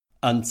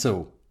And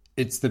so,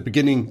 it's the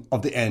beginning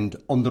of the end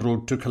on the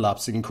road to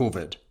collapsing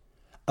COVID.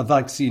 A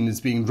vaccine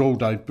is being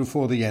rolled out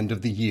before the end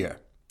of the year.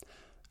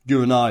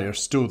 You and I are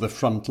still the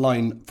front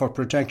line for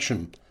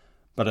protection,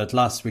 but at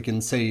last we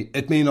can say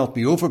it may not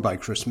be over by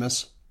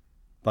Christmas,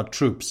 but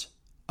troops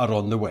are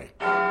on the way.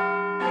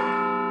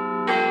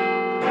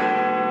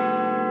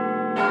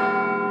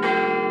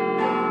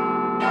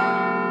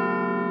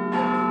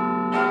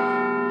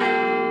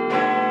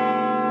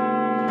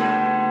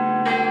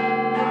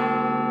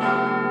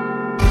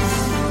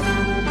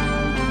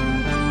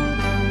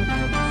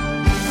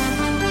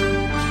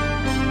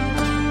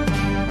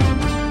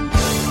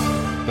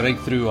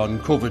 Breakthrough on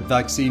COVID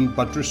vaccine,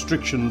 but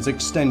restrictions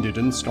extended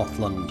in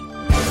Scotland.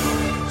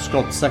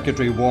 Scots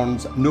Secretary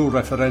warns no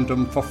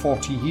referendum for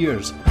 40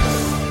 years.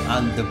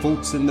 And the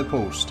votes in the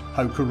post,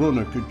 how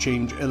Corona could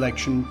change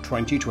election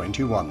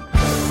 2021.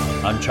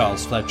 I'm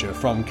Charles Fletcher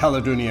from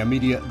Caledonia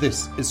Media.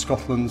 This is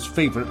Scotland's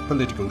favourite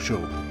political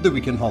show, The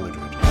Week in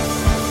Holyrood.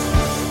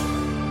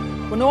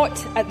 We're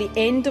not at the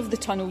end of the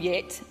tunnel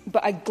yet,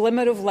 but a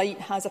glimmer of light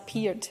has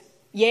appeared.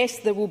 Yes,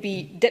 there will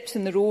be dips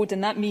in the road,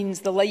 and that means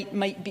the light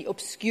might be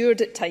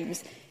obscured at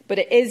times, but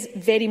it is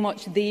very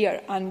much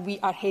there and we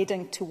are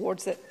heading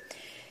towards it.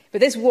 But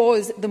this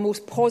was the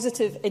most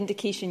positive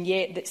indication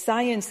yet that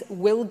science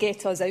will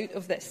get us out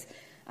of this,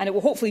 and it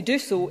will hopefully do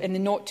so in the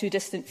not too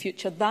distant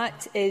future.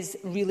 That is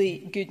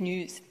really good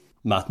news.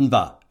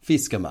 Matanba,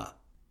 Fiskama.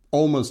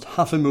 Almost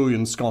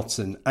 500,000 Scots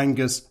in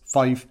Angus,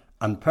 Fife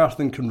and Perth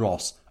and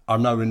Kinross are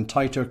now in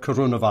tighter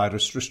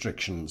coronavirus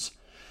restrictions.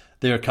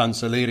 Their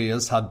council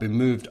areas had been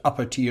moved up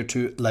a tier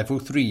to Level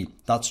 3.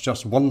 That's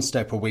just one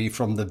step away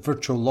from the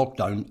virtual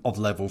lockdown of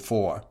Level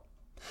 4.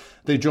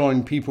 They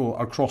join people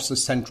across the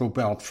central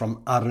belt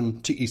from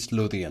Arran to East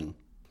Lothian.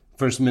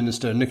 First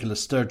Minister Nicola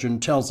Sturgeon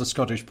tells the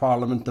Scottish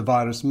Parliament the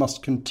virus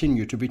must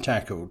continue to be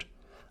tackled.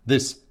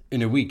 This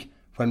in a week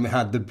when we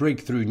had the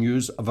breakthrough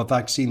news of a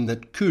vaccine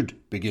that could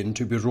begin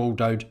to be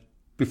rolled out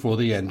before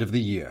the end of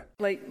the year.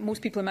 Like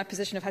most people in my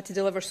position, I've had to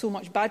deliver so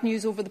much bad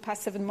news over the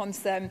past 7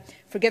 months.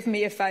 Forgive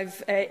me if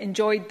I've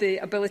enjoyed the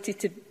ability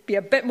to be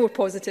a bit more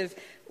positive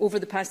over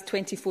the past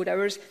 24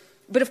 hours.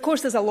 But of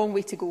course there's a long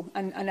way to go,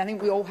 and I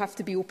think we all have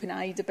to be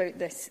open-eyed about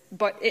this.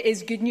 But it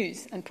is good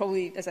news, and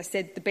probably, as I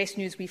said, the best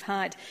news we've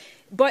had.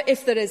 But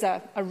if there is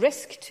a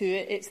risk to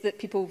it, it's that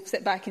people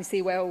sit back and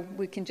say, well,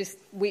 we can just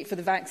wait for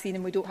the vaccine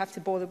and we don't have to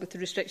bother with the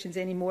restrictions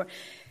anymore.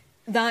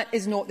 That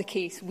is not the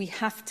case. We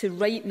have to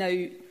right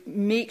now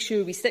make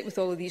sure we stick with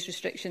all of these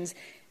restrictions.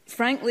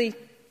 Frankly,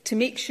 to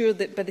make sure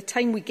that by the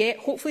time we get,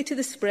 hopefully to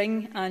the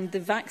spring, and the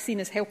vaccine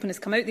is helping us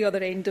come out the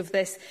other end of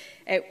this,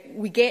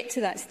 we get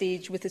to that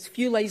stage with as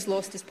few lives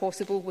lost as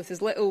possible, with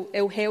as little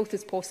ill health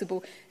as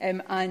possible,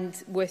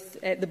 and with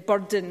the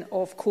burden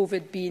of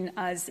COVID being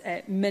as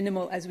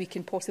minimal as we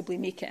can possibly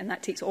make it. And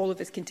that takes all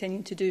of us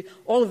continuing to do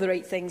all of the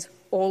right things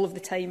all of the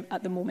time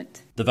at the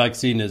moment. The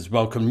vaccine is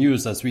welcome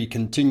news as we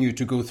continue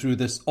to go through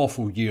this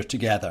awful year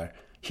together.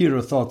 Here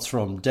are thoughts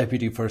from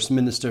Deputy First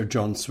Minister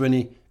John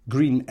Swinney,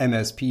 Green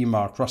MSP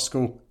Mark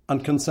Ruskell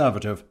and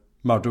Conservative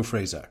Murdo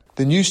Fraser.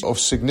 The news of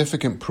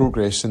significant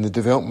progress in the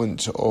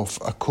development of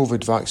a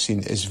COVID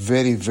vaccine is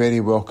very,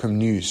 very welcome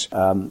news.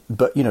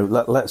 But,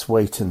 let's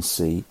wait and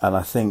see. And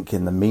I think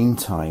in the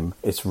meantime,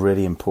 it's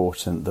really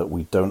important that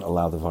we don't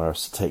allow the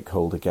virus to take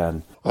hold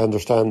again. I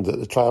understand that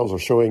the trials are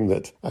showing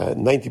that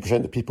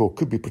 90% of people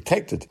could be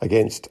protected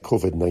against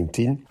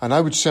COVID-19. And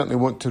I would certainly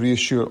want to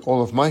reassure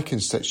all of my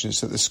constituents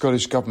that the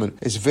Scottish Government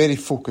is very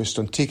focused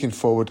on taking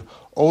forward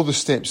all the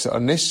steps that are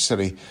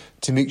necessary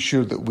to make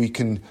sure that we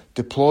can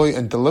deploy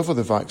and deliver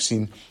the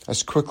vaccine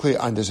as quickly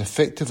and as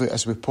effectively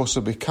as we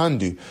possibly can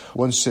do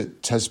once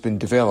it has been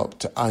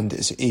developed and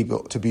is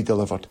able to be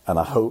delivered. And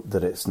I hope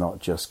that it's not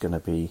just going to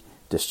be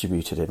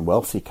distributed in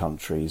wealthy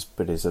countries,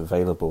 but is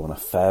available on a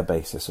fair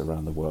basis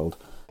around the world.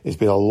 It's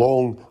been a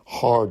long,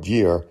 hard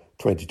year,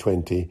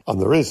 2020,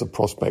 and there is a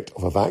prospect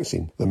of a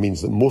vaccine that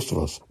means that most of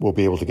us will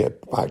be able to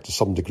get back to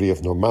some degree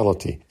of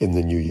normality in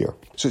the new year.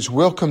 So it's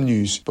welcome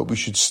news, but we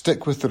should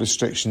stick with the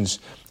restrictions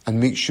and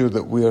make sure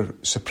that we're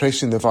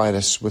suppressing the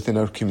virus within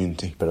our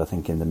community. But I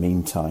think in the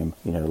meantime,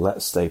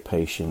 let's stay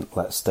patient,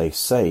 let's stay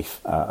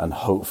safe, and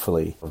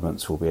hopefully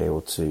governments will be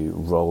able to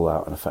roll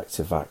out an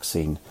effective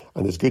vaccine.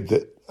 And it's good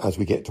that as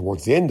we get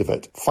towards the end of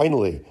it,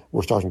 finally,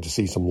 we're starting to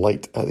see some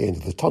light at the end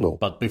of the tunnel.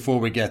 But before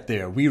we get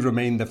there, we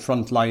remain the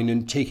front line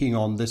in taking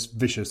on this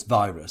vicious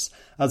virus.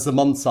 As the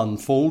months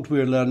unfold,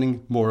 we're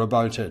learning more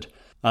about it.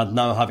 And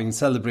now, having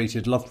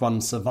celebrated loved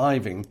ones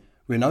surviving,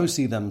 we now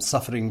see them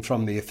suffering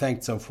from the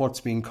effects of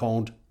what's being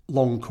called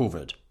long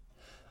COVID.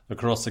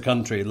 Across the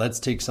country,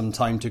 let's take some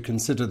time to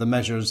consider the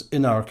measures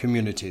in our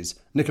communities.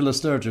 Nicola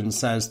Sturgeon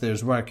says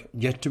there's work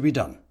yet to be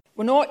done.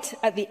 We're not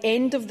at the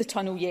end of the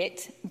tunnel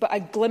yet, but a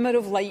glimmer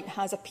of light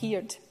has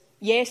appeared.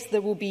 Yes,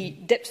 there will be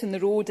dips in the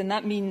road, and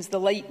that means the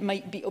light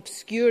might be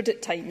obscured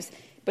at times,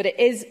 but it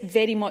is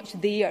very much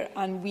there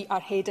and we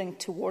are heading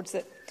towards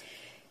it.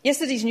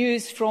 Yesterday's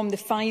news from the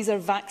Pfizer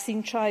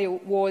vaccine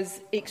trial was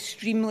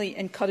extremely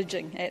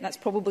encouraging. That's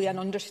probably an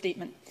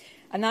understatement.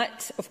 And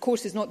that, of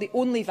course, is not the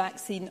only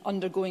vaccine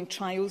undergoing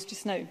trials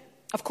just now.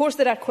 Of course,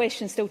 there are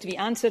questions still to be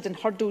answered and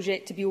hurdles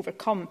yet to be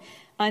overcome,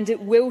 and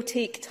it will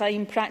take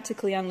time,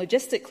 practically and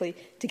logistically,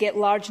 to get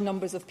large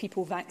numbers of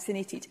people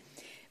vaccinated.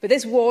 But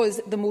this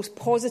was the most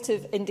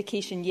positive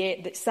indication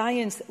yet that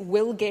science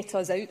will get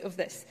us out of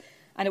this,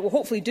 and it will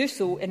hopefully do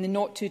so in the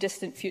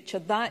not-too-distant future.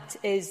 That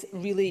is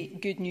really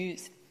good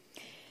news.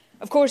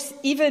 Of course,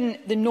 even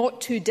the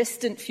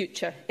not-too-distant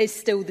future is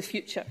still the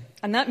future,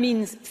 and that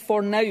means,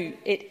 for now,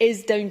 it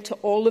is down to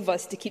all of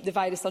us to keep the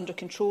virus under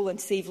control and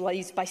save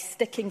lives by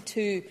sticking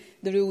to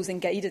the rules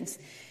and guidance.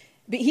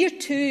 But here,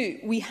 too,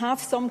 we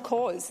have some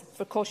cause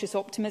for cautious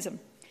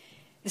optimism.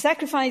 The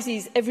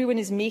sacrifices everyone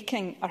is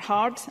making are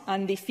hard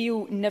and they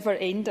feel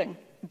never-ending,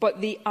 but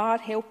they are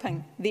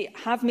helping. They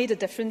have made a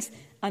difference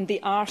and they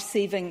are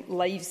saving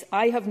lives.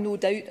 I have no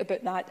doubt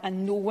about that,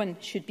 and no one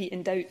should be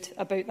in doubt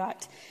about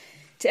that.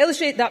 To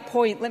illustrate that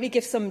point, let me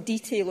give some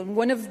detail on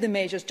one of the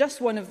measures, just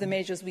one of the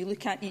measures we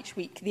look at each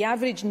week, the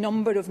average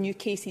number of new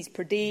cases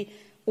per day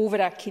over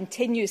a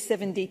continuous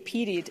 7-day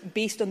period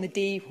based on the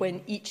day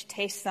when each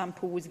test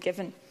sample was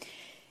given.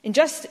 In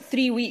just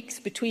 3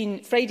 weeks,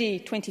 between Friday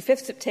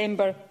 25th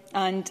September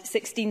and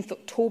 16th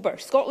October,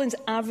 Scotland's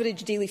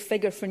average daily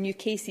figure for new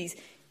cases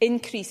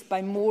increased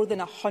by more than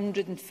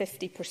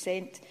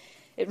 150%.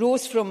 It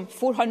rose from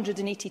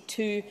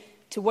 482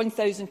 to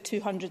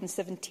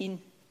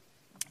 1,217.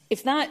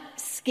 If that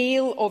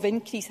scale of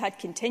increase had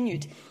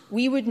continued,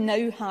 we would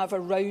now have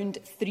around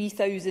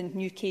 3,000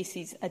 new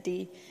cases a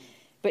day.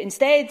 But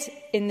instead,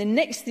 in the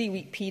next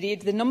 3-week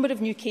period, the number of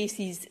new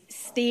cases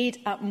stayed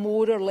at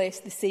more or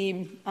less the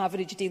same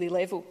average daily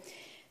level.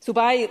 So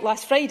by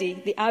last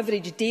Friday, the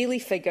average daily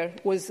figure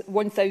was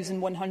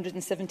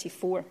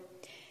 1,174.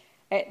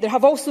 There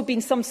have also been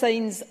some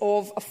signs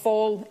of a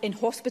fall in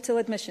hospital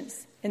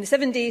admissions. In the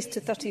 7 days to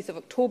 30th of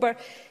October,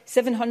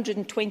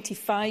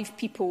 725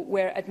 people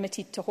were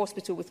admitted to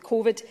hospital with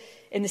COVID.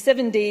 In the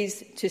 7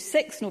 days to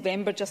 6th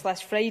November, just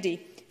last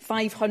Friday,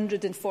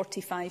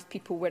 545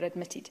 people were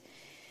admitted.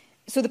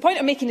 So the point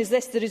I'm making is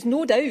this: there is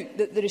no doubt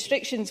that the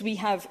restrictions we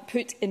have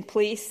put in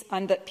place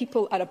and that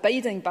people are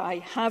abiding by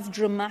have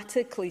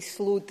dramatically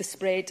slowed the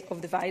spread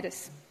of the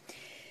virus.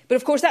 But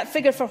of course, that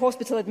figure for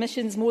hospital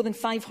admissions, more than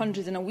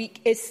 500 in a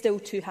week, is still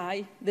too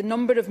high. The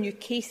number of new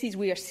cases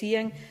we are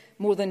seeing,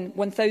 more than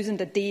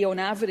 1,000 a day on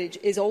average,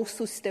 is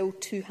also still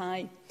too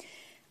high.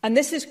 And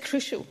this is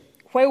crucial.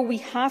 While we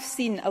have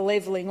seen a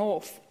levelling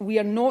off, we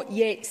are not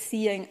yet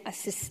seeing a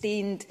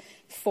sustained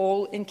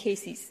fall in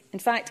cases. In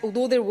fact,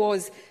 although there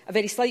was a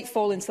very slight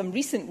fall in some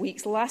recent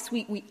weeks, last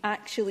week we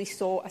actually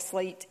saw a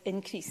slight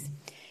increase.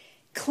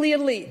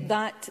 Clearly,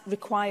 that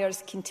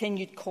requires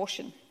continued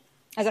caution.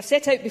 As I've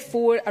set out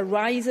before, a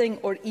rising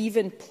or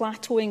even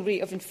plateauing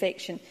rate of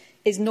infection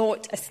is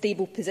not a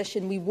stable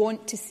position. We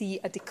want to see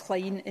a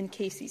decline in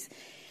cases.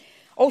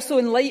 Also,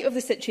 in light of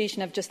the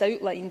situation I've just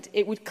outlined,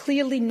 it would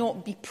clearly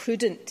not be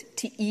prudent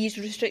to ease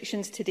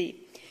restrictions today,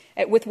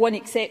 with one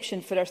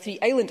exception for our 3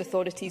 island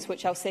authorities,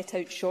 which I'll set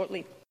out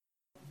shortly.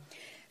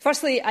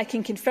 Firstly, I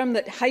can confirm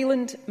that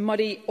Highland,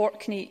 Murray,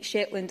 Orkney,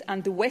 Shetland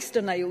and the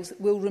Western Isles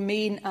will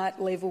remain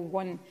at level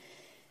 1.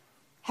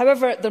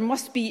 However, there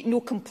must be no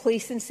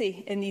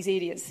complacency in these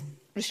areas.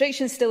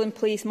 Restrictions still in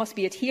place must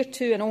be adhered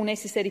to and all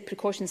necessary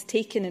precautions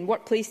taken in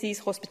workplaces,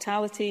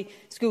 hospitality,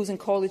 schools and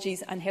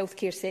colleges and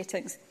healthcare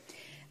settings.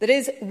 There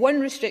is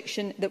one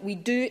restriction that we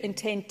do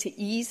intend to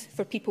ease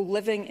for people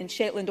living in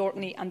Shetland,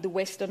 Orkney and the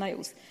Western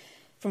Isles.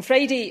 From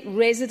Friday,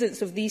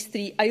 residents of these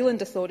 3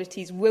 island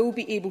authorities will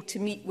be able to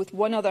meet with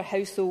one other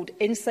household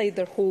inside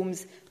their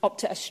homes up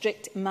to a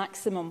strict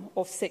maximum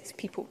of 6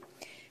 people.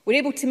 We're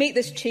able to make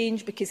this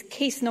change because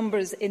case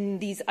numbers in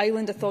these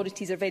island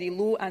authorities are very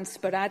low and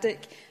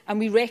sporadic, and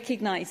we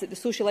recognise that the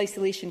social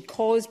isolation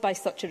caused by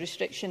such a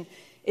restriction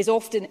is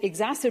often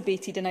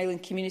exacerbated in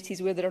island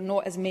communities where there are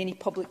not as many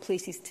public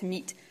places to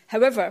meet.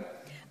 However,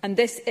 and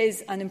this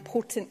is an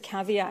important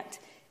caveat,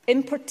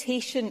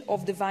 importation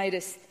of the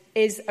virus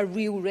is a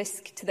real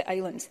risk to the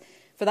islands.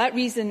 For that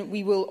reason,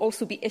 we will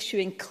also be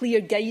issuing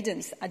clear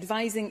guidance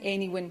advising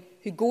anyone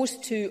who goes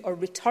to or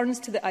returns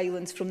to the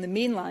islands from the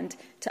mainland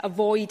to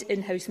avoid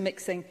in-house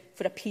mixing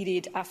for a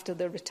period after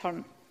their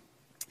return.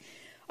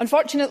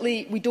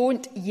 Unfortunately, we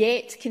don't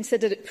yet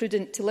consider it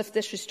prudent to lift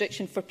this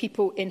restriction for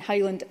people in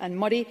Highland and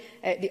Murray,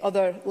 the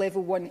other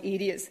level 1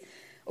 areas.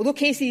 Although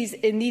cases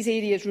in these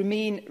areas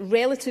remain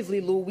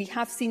relatively low, we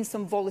have seen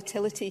some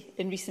volatility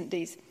in recent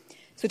days.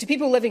 So to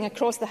people living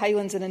across the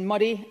Highlands and in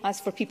Murray,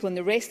 as for people in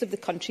the rest of the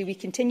country, we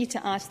continue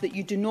to ask that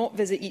you do not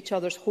visit each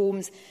other's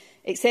homes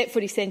except for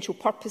essential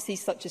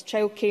purposes such as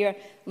childcare,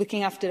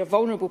 looking after a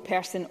vulnerable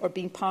person or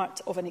being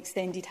part of an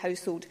extended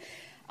household.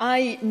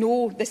 I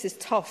know this is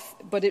tough,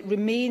 but it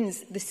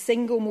remains the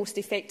single most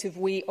effective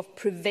way of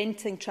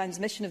preventing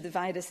transmission of the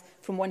virus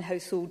from one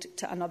household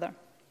to another.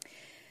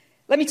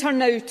 Let me turn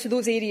now to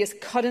those areas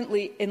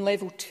currently in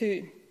level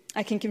 2.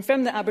 I can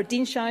confirm that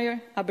Aberdeenshire,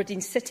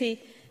 Aberdeen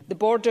City, the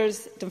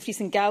Borders,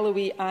 Dumfries and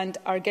Galloway and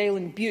Argyll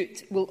and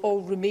Bute will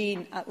all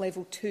remain at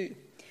level 2.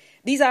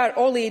 These are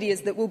all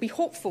areas that will be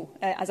hopeful,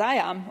 as I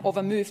am, of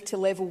a move to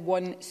level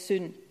 1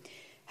 soon.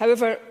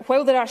 However,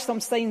 while there are some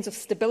signs of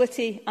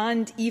stability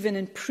and even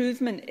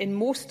improvement in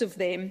most of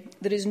them,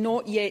 there is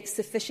not yet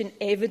sufficient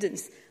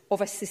evidence of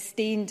a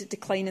sustained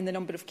decline in the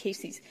number of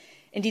cases.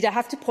 Indeed, I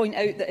have to point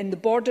out that in the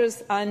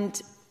Borders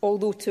and,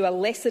 although to a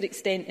lesser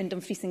extent in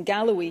Dumfries and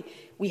Galloway,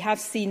 we have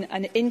seen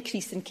an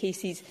increase in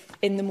cases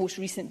in the most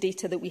recent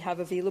data that we have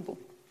available.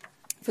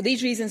 For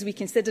these reasons, we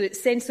consider it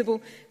sensible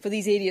for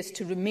these areas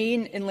to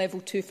remain in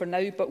level 2 for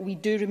now, but we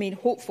do remain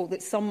hopeful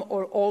that some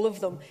or all of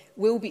them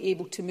will be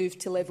able to move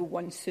to level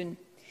 1 soon.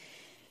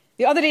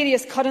 The other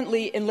areas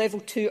currently in level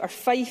 2 are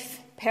Fife,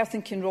 Perth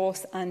and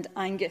Kinross and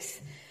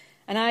Angus.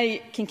 And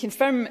I can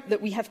confirm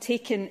that we have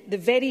taken the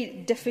very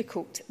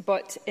difficult,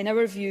 but in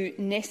our view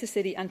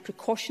necessary and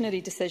precautionary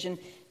decision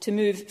to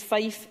move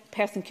Fife,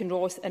 Perth and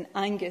Kinross and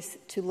Angus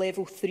to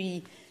level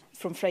 3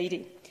 from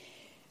Friday.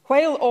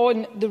 While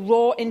on the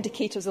raw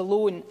indicators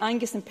alone,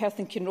 Angus and Perth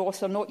and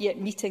Kinross are not yet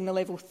meeting the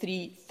level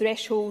 3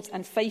 thresholds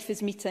and Fife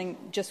is meeting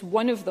just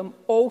one of them,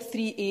 all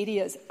three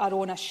areas are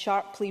on a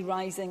sharply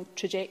rising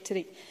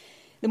trajectory.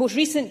 The most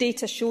recent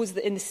data shows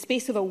that in the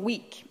space of a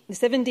week, the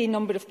 7-day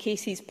number of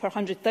cases per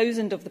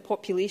 100,000 of the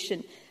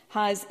population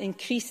has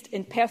increased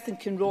in Perth and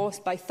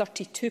Kinross by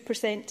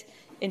 32%,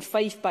 in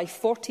Fife by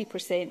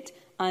 40%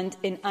 and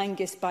in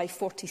Angus by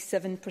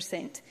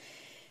 47%.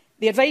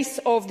 The advice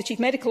of the Chief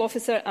Medical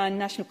Officer and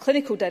National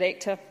Clinical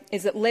Director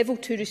is that level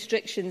 2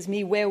 restrictions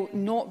may well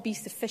not be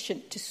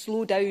sufficient to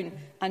slow down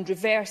and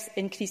reverse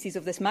increases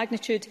of this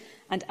magnitude,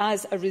 and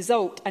as a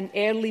result, an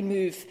early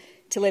move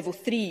to level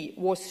 3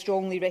 was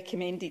strongly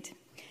recommended.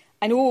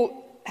 I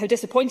know how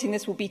disappointing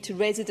this will be to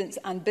residents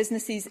and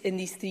businesses in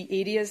these three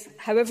areas.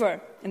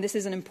 However, and this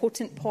is an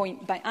important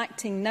point, by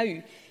acting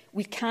now,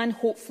 we can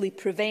hopefully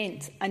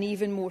prevent an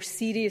even more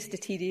serious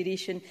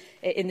deterioration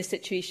in the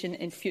situation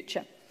in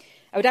future.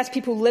 I would ask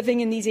people living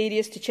in these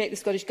areas to check the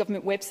Scottish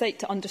Government website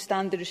to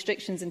understand the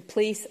restrictions in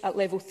place at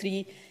level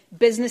 3.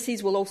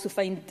 Businesses will also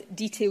find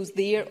details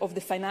there of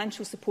the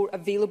financial support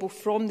available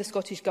from the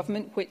Scottish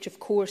Government, which of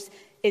course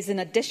is in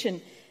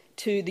addition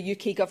to the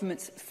UK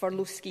Government's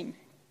furlough scheme.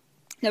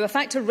 Now, a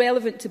factor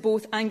relevant to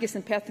both Angus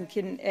and Perth and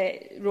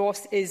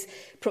Kinross is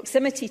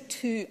proximity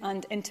to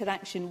and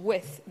interaction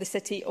with the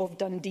city of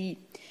Dundee.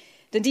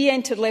 Dundee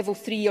entered level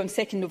 3 on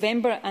 2nd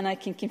November and I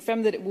can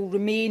confirm that it will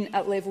remain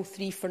at level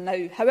 3 for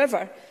now.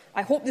 However,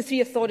 I hope the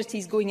three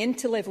authorities going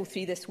into level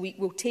 3 this week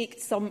will take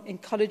some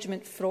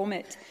encouragement from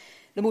it.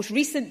 The most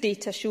recent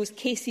data shows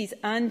cases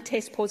and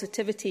test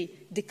positivity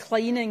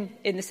declining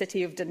in the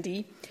city of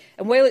Dundee.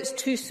 And while it's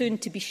too soon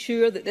to be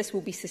sure that this will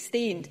be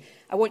sustained,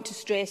 I want to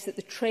stress that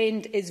the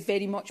trend is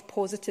very much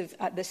positive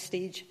at this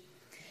stage.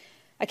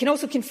 I can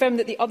also confirm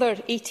that the other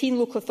 18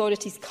 local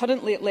authorities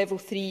currently at level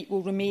 3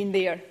 will remain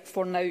there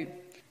for now.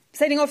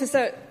 Presiding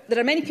Officer, there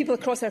are many people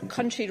across our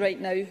country right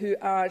now who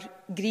are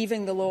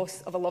grieving the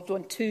loss of a loved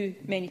one. Too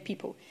many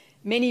people.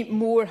 Many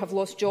more have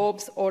lost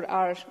jobs or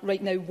are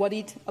right now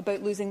worried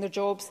about losing their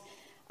jobs.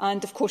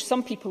 And of course,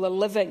 some people are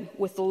living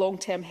with the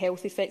long-term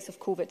health effects of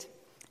COVID.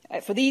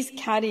 For these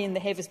carrying the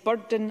heaviest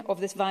burden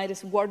of this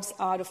virus, words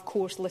are of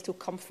course little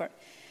comfort.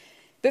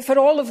 But for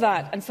all of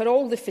that, and for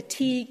all the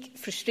fatigue,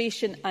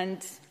 frustration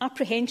and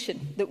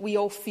apprehension that we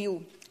all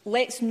feel,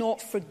 let's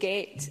not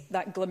forget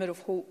that glimmer of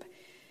hope.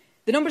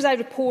 The numbers I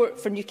report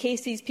for new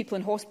cases, people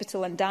in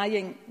hospital and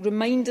dying,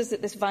 remind us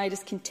that this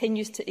virus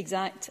continues to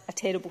exact a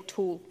terrible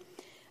toll.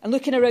 And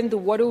looking around the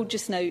world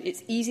just now,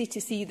 it's easy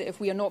to see that if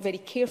we are not very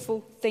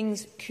careful,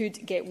 things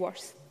could get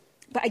worse.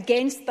 But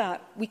against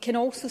that, we can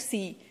also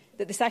see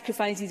that the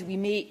sacrifices we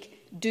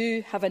make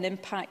do have an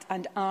impact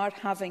and are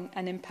having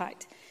an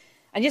impact.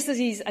 And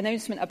yesterday's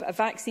announcement about a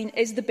vaccine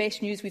is the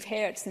best news we've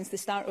heard since the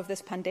start of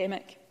this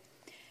pandemic.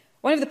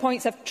 One of the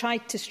points I've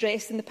tried to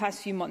stress in the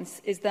past few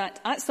months is that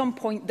at some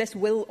point this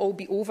will all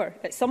be over.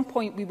 At some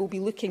point we will be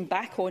looking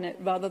back on it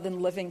rather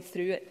than living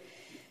through it.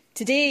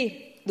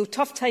 Today, though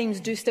tough times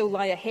do still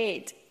lie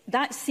ahead,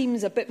 that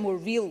seems a bit more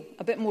real,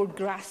 a bit more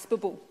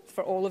graspable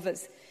for all of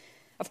us.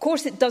 Of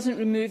course, it doesn't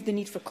remove the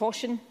need for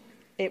caution.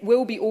 It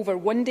will be over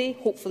one day,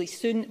 hopefully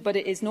soon, but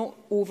it is not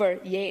over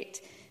yet.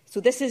 So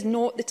this is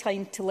not the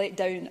time to let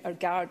down our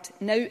guard.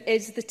 Now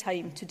is the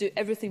time to do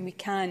everything we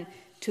can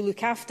to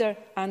look after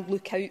and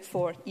look out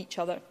for each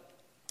other.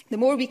 The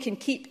more we can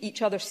keep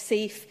each other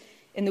safe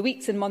in the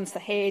weeks and months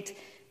ahead,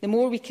 the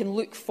more we can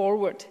look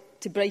forward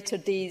to brighter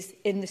days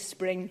in the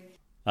spring.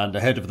 And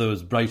ahead of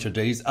those brighter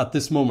days, at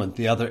this moment,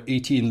 the other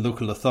 18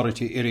 local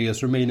authority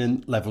areas remain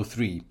in level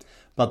 3.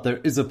 But there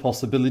is a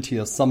possibility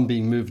of some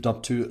being moved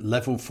up to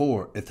level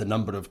 4 if the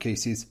number of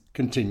cases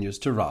continues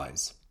to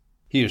rise.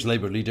 Here's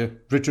Labour leader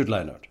Richard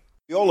Leonard.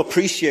 We all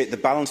appreciate the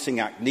balancing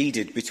act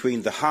needed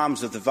between the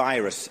harms of the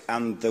virus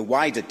and the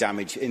wider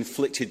damage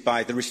inflicted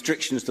by the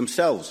restrictions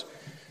themselves.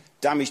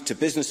 Damage to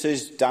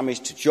businesses,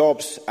 damage to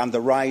jobs and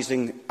the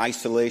rising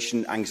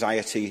isolation,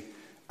 anxiety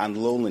and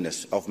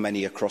loneliness of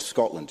many across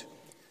Scotland.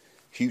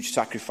 Huge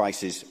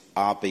sacrifices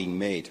are being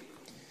made.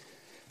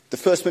 The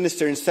First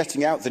Minister, in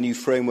setting out the new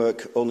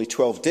framework only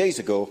 12 days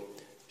ago,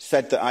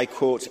 said that, I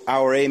quote,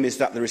 "Our aim is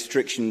that the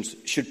restrictions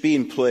should be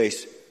in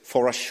place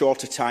for as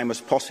short a time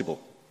as possible."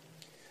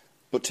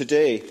 But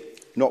today,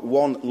 not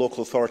one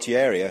local authority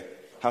area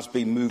has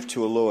been moved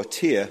to a lower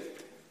tier,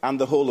 and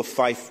the whole of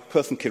Fife,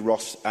 Perth and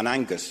Kinross and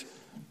Angus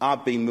are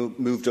being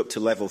moved up to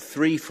level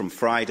 3 from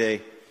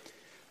Friday.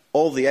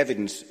 All the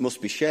evidence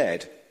must be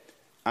shared,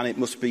 and it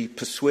must be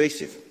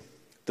persuasive.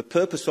 The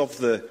purpose of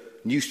the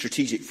new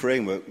strategic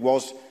framework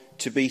was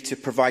to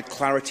provide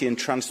clarity and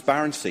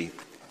transparency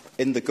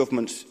in the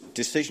government's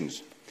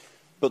decisions.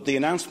 But the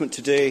announcement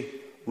today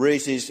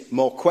raises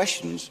more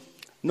questions,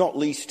 not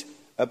least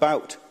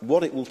about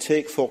what it will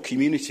take for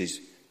communities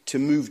to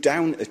move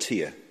down a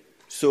tier.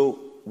 So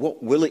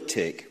what will it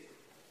take?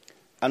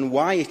 And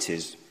why it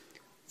is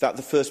that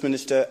the First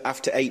Minister,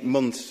 after 8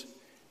 months,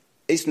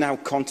 is now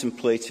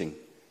contemplating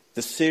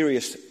the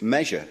serious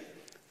measure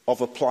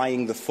of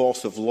applying the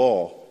force of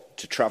law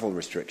to travel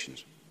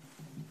restrictions?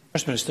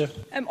 First Minister.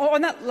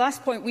 On that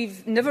last point,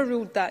 we've never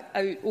ruled that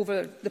out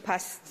over the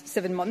past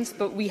 7 months,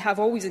 but we have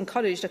always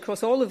encouraged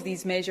across all of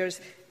these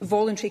measures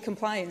voluntary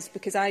compliance,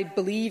 because I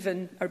believe,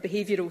 and our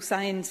behavioural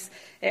science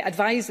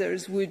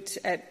advisors would,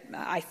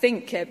 I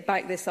think,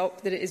 back this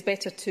up, that it is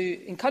better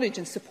to encourage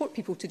and support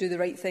people to do the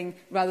right thing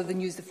rather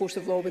than use the force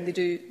of law when they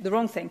do the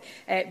wrong thing.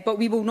 But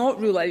we will not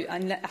rule out,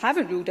 and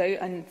haven't ruled out,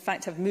 and in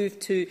fact have moved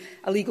to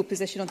a legal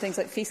position on things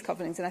like face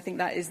coverings, and I think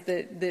that is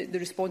the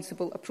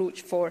responsible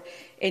approach for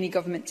any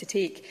government to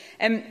take.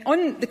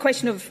 On the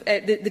question of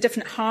the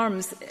different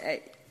harms,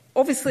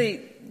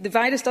 obviously the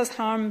virus does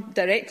harm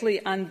directly,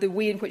 and the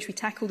way in which we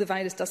tackle the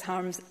virus does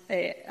harm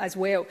as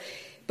well.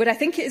 But I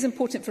think it is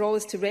important for all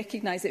of us to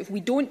recognise that if we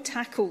don't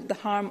tackle the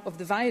harm of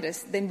the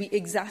virus, then we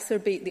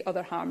exacerbate the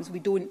other harms. We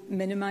don't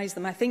minimise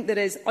them. I think there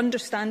is,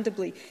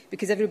 understandably,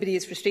 because everybody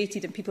is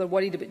frustrated and people are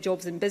worried about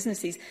jobs and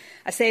businesses,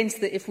 a sense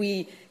that if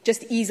we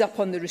just ease up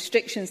on the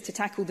restrictions to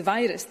tackle the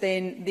virus,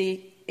 then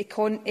the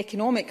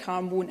economic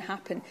harm won't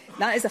happen.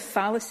 That is a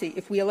fallacy.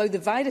 If we allow the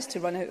virus to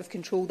run out of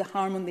control, the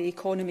harm on the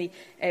economy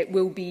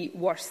will be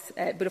worse.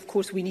 But of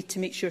course, we need to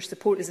make sure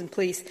support is in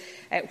place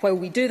while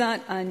we do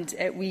that, and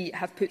we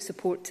have put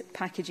support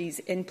packages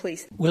in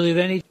place. Willie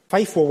Rennie.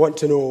 Fife will want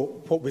to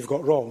know what we've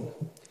got wrong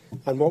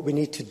and what we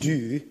need to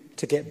do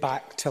to get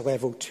back to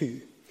level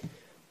 2.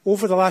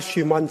 Over the last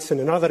few months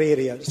and in other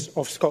areas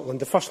of Scotland,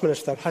 the First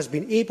Minister has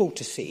been able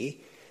to say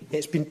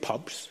it's been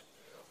pubs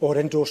or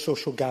indoor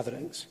social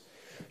gatherings.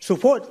 So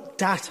what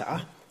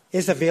data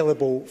is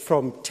available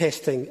from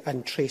testing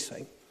and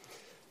tracing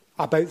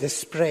about the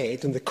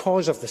spread and the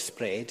cause of the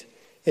spread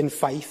in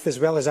Fife, as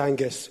well as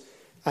Angus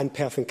and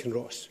Perth and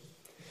Kinross?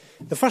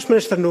 The First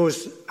Minister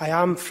knows I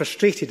am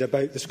frustrated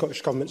about the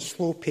Scottish Government's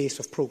slow pace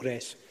of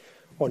progress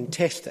on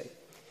testing.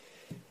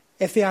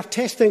 If they are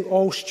testing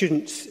all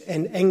students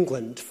in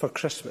England for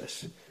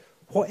Christmas,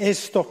 what is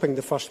stopping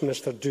the First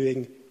Minister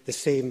doing the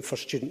same for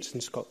students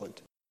in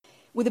Scotland?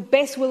 With the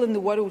best will in the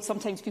world,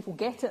 sometimes people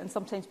get it and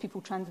sometimes people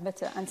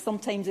transmit it, and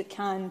sometimes it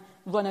can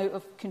run out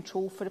of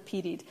control for a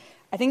period.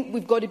 I think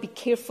we've got to be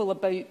careful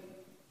about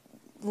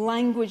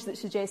language that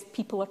suggests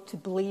people are to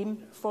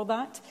blame for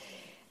that.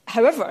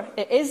 However,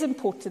 it is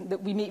important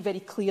that we make very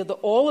clear that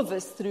all of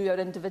us, through our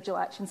individual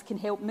actions, can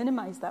help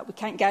minimise that. We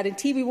can't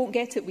guarantee we won't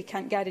get it, we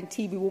can't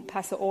guarantee we won't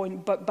pass it on,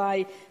 but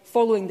by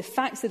following the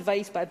facts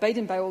advice, by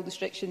abiding by all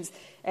restrictions,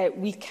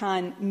 we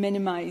can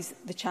minimise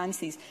the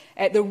chances.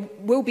 There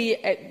will be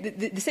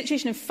the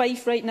situation in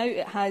Fife right now.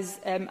 It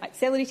has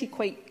accelerated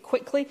quite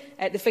quickly.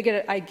 The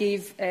figure I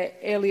gave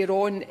earlier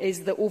on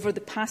is that over the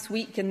past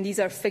week, and these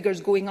are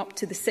figures going up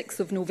to the 6th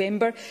of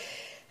November,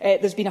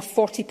 there's been a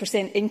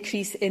 40%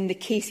 increase in the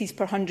cases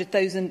per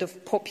 100,000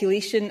 of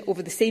population.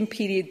 Over the same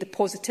period, the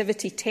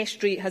positivity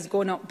test rate has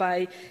gone up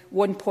by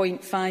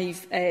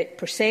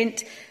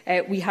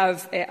 1.5%. We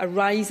have a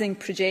rising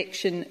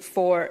projection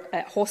for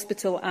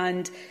hospital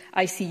and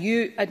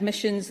ICU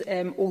admissions,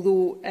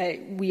 although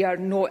we are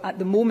not at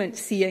the moment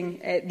seeing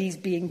these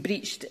being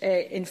breached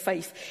in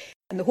Fife.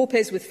 And the hope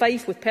is with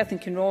Fife, with Perth and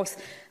Kinross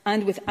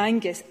and with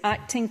Angus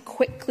acting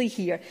quickly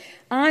here,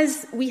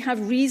 as we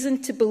have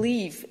reason to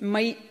believe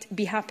might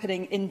be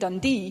happening in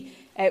Dundee,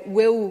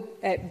 will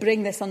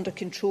bring this under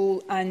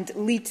control and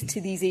lead to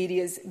these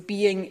areas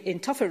being in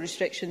tougher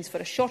restrictions for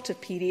a shorter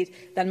period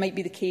than might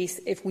be the case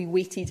if we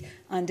waited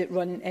and it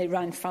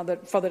ran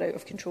further out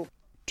of control.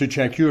 To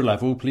check your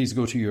level, please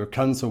go to your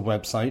council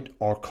website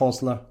or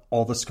COSLA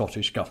or the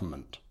Scottish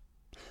Government.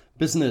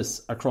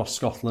 Business across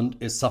Scotland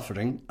is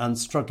suffering and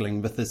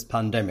struggling with this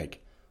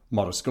pandemic.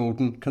 Maurice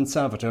Golden,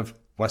 Conservative,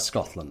 West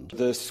Scotland.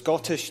 The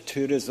Scottish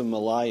Tourism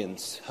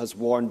Alliance has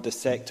warned the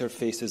sector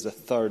faces a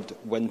third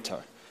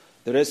winter.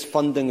 There is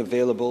funding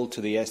available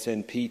to the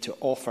SNP to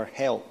offer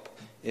help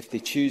if they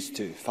choose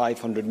to,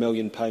 £500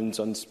 million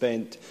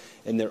unspent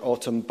in their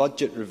autumn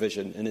budget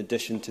revision, in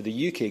addition to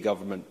the UK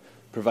Government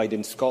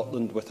providing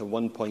Scotland with a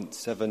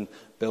 £1.7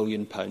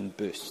 billion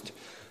boost.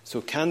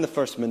 So can the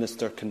First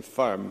Minister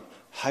confirm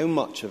how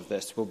much of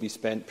this will be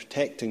spent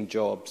protecting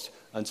jobs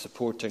and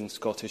supporting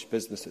Scottish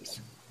businesses?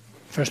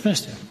 First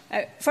Minister.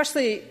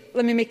 Firstly,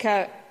 let me make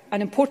a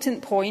an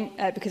important point,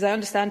 because I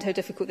understand how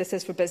difficult this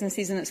is for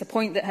businesses, and it's a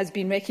point that has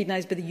been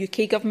recognised by the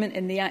UK Government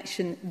in the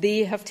action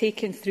they have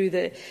taken through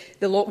the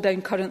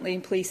lockdown currently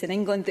in place in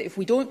England, that if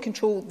we don't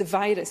control the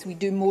virus, we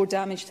do more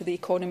damage to the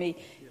economy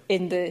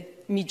in the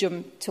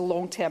medium to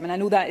long term. And I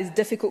know that is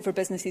difficult for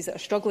businesses that are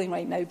struggling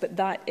right now, but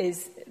that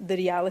is the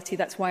reality.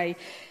 That's why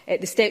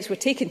the steps we're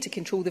taking to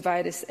control the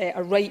virus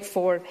are right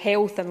for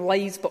health and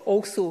lives, but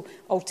also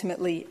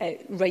ultimately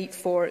right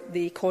for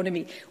the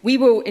economy. We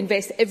will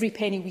invest every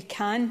penny we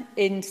can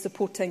in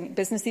supporting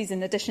businesses.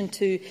 In addition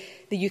to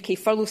the UK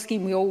furlough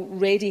scheme, we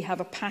already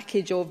have a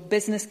package of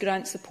business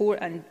grant support,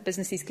 and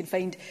businesses can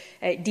find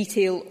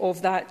detail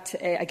of that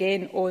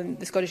again on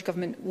the Scottish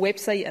Government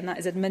website, and that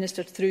is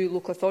administered through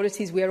local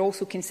authorities. We are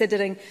also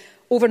considering,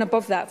 over and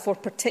above that, for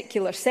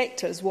particular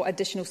sectors, what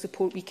additional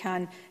support we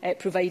can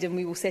provide, and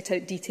we will set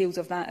out details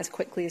of that as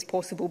quickly as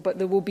possible. But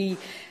there will be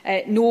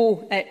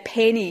no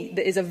penny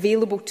that is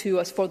available to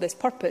us for this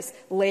purpose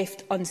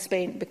left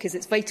unspent, because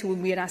it's vital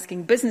when we are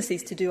asking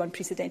businesses to do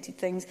unprecedented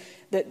things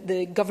that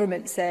the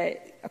governments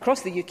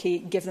across the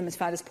UK give them as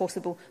far as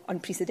possible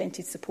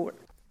unprecedented support.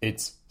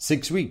 It's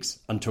 6 weeks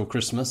until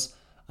Christmas,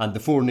 and the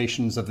four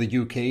nations of the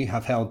UK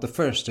have held the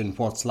first in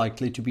what's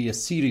likely to be a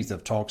series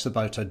of talks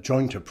about a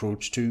joint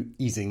approach to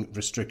easing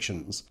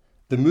restrictions.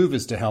 The move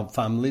is to help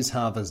families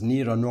have as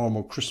near a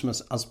normal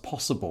Christmas as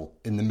possible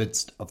in the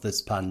midst of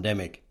this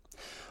pandemic.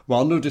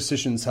 While no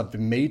decisions have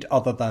been made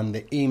other than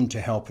the aim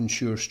to help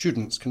ensure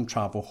students can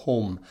travel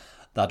home,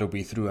 that'll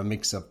be through a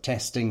mix of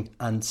testing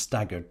and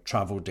staggered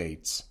travel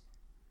dates.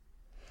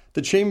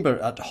 The Chamber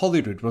at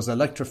Holyrood was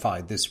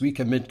electrified this week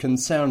amid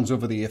concerns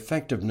over the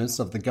effectiveness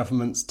of the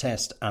government's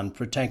Test and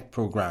Protect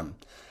programme.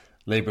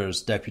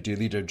 Labour's Deputy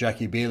Leader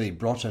Jackie Baillie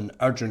brought an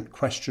urgent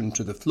question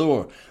to the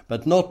floor,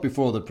 but not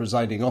before the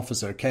presiding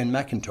officer Ken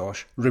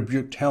McIntosh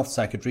rebuked Health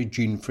Secretary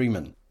Jean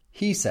Freeman.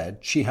 He said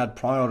she had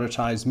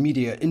prioritised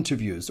media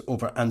interviews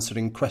over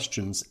answering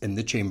questions in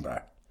the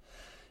Chamber.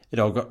 It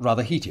all got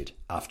rather heated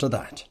after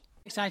that.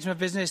 Next item of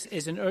business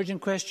is an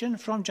urgent question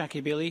from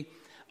Jackie Baillie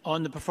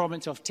on the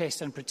performance of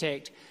Test and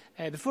Protect.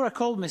 Before I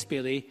call Ms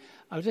Baillie,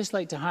 I would just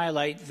like to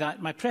highlight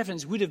that my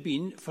preference would have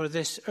been for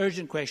this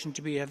urgent question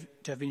to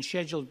have been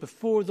scheduled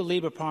before the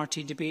Labour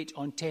Party debate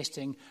on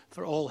testing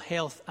for all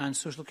health and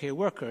social care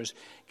workers,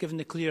 given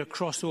the clear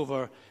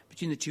crossover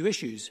between the two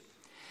issues.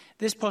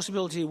 This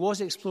possibility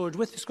was explored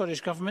with the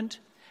Scottish Government,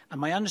 and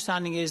my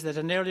understanding is that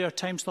an earlier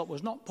time slot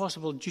was not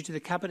possible due to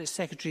the Cabinet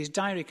Secretary's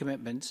diary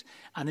commitments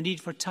and the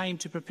need for time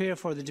to prepare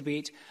for the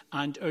debate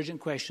and urgent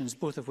questions,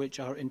 both of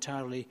which are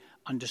entirely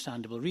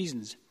understandable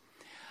reasons.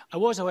 I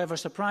was, however,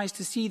 surprised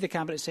to see the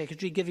Cabinet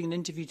Secretary giving an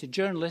interview to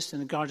journalists in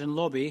the Garden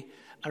lobby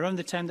around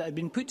the time that had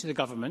been put to the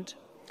Government.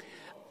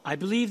 I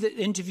believe that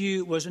the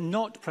interview was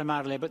not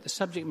primarily about the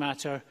subject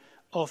matter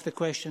of the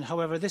question.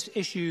 However, this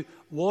issue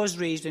was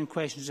raised in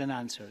questions and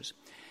answers.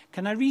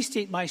 Can I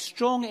restate my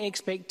strong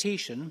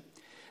expectation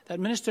that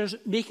ministers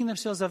making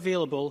themselves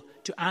available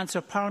to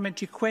answer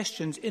parliamentary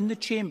questions in the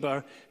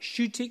Chamber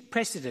should take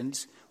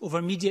precedence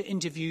over media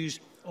interviews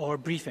or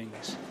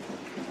briefings?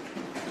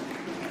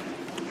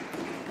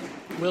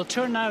 We'll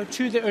turn now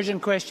to the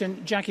urgent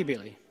question. Jackie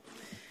Baillie.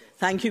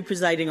 Thank you,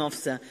 Presiding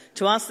Officer.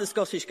 To ask the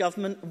Scottish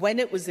Government when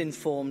it was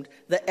informed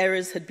that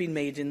errors had been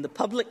made in the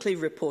publicly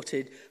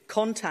reported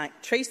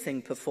contact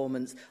tracing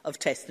performance of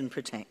Test and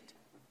Protect.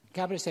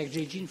 Cabinet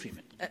Secretary Jean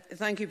Freeman.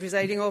 Thank you,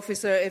 Presiding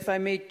Officer. If I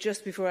may,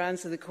 just before I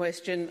answer the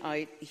question,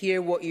 I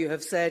hear what you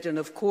have said, and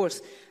of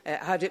course,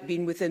 had it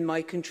been within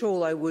my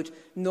control, I would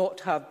not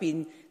have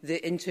been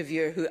the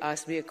interviewer who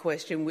asked me a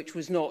question which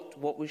was not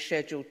what was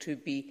scheduled to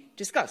be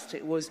discussed.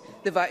 It was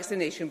the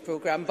vaccination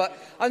programme. But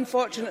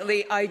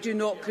unfortunately, I do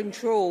not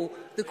control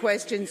the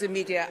questions the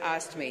media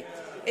asked me.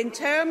 In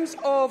terms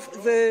of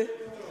the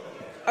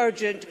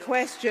urgent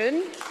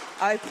question,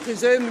 I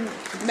presume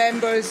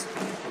members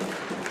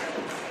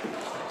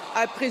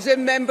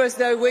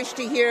now wish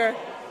to hear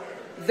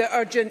the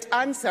urgent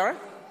answer.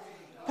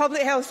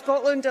 Public Health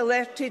Scotland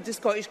alerted the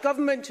Scottish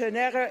Government to an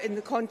error in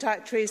the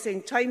contact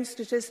tracing time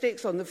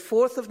statistics on the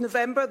 4th of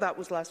November, that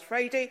was last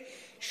Friday,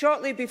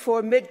 shortly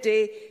before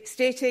midday,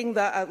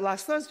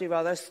 last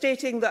Thursday,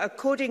 stating that a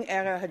coding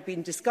error had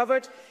been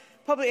discovered.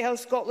 Public Health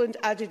Scotland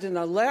added an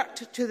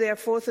alert to their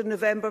 4th of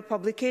November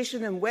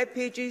publication and web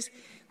pages,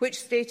 which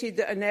stated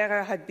that an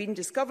error had been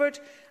discovered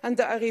and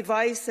that a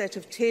revised set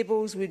of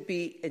tables would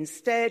be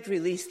instead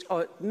released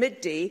at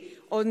midday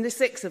on the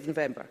 6th of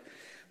November.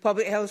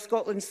 Public Health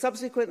Scotland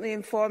subsequently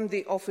informed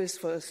the Office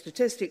for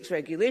Statistics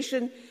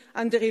Regulation,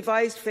 and the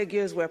revised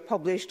figures were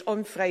published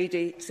on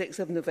Friday, 6th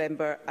of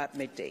November at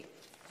midday.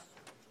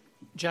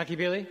 Jackie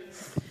Baillie.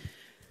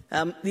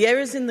 The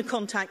errors in the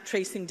contact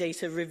tracing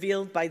data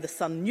revealed by the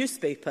Sun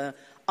newspaper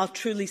are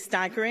truly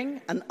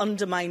staggering and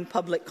undermine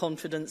public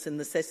confidence in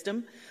the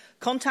system.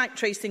 Contact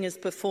tracing is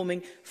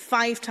performing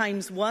 5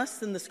 times worse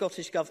than the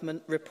Scottish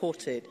Government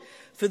reported.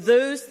 For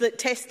those that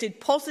tested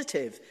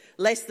positive,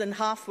 less than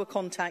half were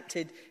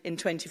contacted in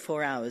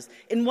 24 hours.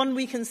 In 1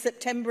 week in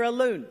September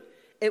alone,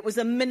 it was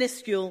a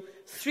minuscule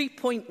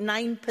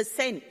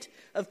 3.9%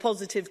 of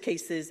positive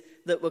cases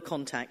that were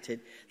contacted.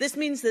 This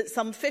means that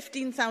some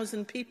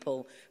 15,000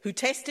 people who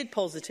tested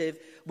positive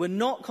were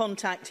not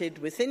contacted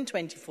within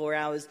 24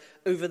 hours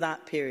over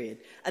that period.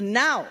 And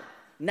now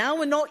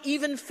we're not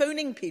even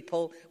phoning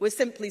people, we're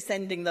simply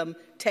sending them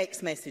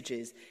text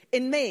messages.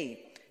 In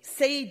May,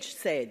 SAGE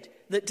said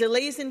that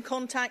delays in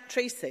contact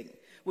tracing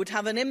would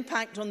have an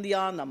impact on the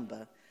R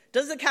number.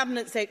 Does the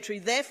Cabinet Secretary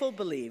therefore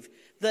believe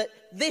that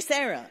this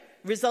error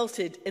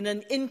resulted in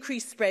an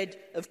increased spread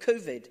of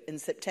COVID in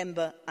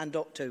September and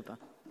October?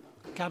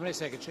 Cabinet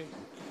Secretary.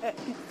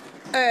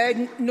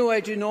 No, I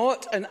do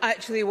not. And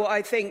actually what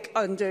I think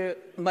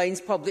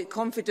undermines public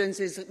confidence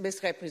is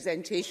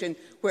misrepresentation,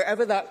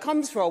 wherever that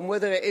comes from,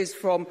 whether it is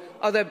from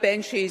other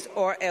benches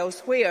or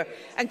elsewhere.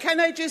 And can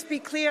I just be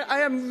clear? I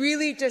am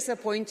really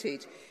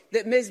disappointed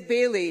that Ms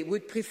Bailey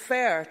would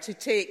prefer to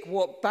take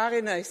what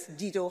Baroness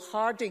Dido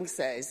Harding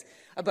says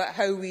about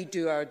how we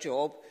do our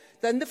job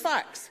than the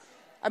facts.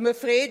 I'm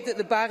afraid that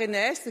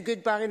the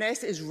good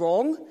Baroness, is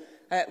wrong.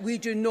 We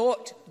do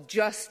not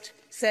just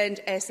send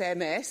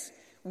SMS.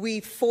 We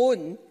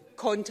phone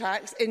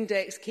contacts,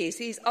 index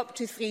cases, up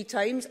to 3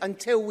 times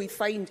until we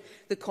find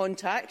the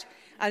contact.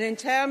 And in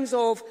terms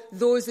of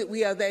those that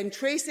we are then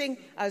tracing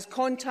as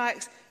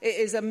contacts, it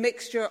is a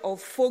mixture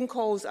of phone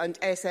calls and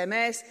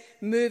SMS,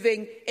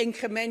 moving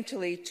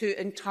incrementally to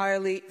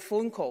entirely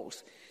phone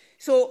calls.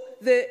 So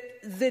the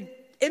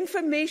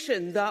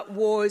information that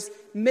was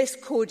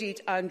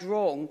miscoded and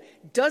wrong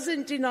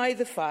doesn't deny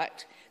the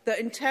fact that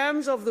in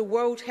terms of the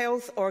World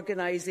Health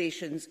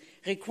Organization's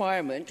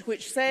requirement,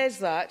 which says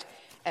that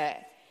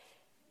at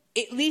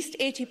least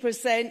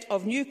 80%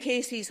 of new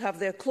cases have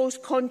their close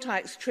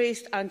contacts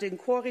traced and in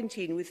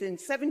quarantine within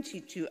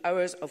 72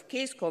 hours of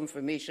case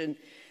confirmation,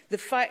 the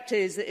fact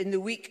is that in the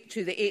week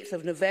to the 8th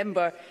of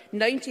November,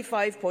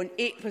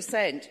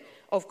 95.8%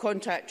 of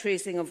contact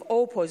tracing of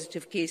all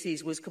positive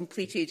cases was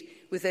completed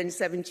within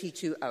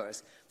 72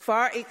 hours,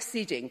 far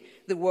exceeding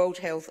the World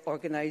Health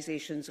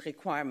Organization's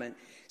requirement.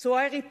 So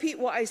I repeat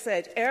what I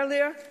said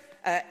earlier.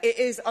 It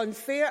is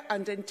unfair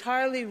and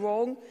entirely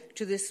wrong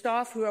to the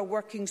staff who are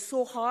working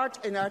so hard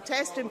in our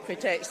test and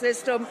protect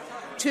system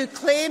to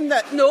claim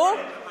that, no,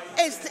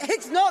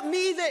 it's not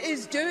me that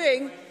is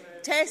doing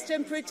test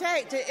and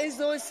protect. It is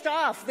those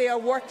staff. They are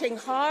working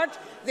hard.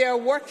 They are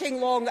working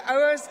long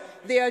hours.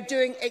 They are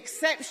doing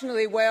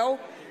exceptionally well.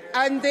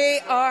 And they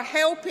are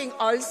helping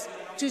us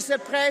to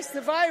suppress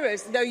the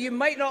virus. Now, you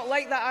might not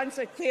like that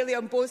answer clearly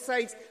on both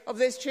sides of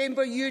this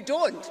chamber. You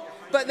don't.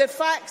 But the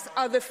facts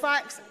are the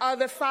facts are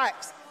the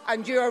facts.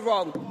 And you are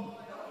wrong.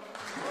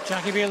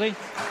 Jackie Bailey.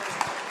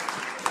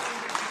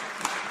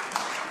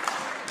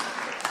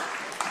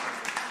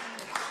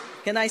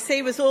 Can I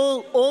say, with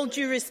all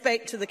due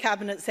respect to the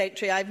Cabinet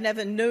Secretary, I've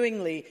never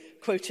knowingly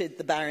quoted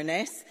the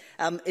Baroness.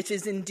 It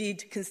is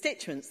indeed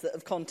constituents that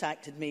have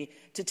contacted me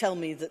to tell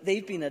me that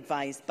they've been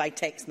advised by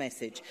text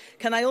message.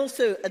 Can I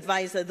also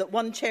advise her that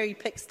one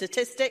cherry-picked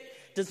statistic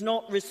does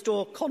not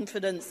restore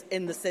confidence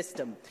in the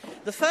system?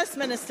 The First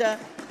Minister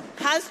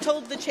has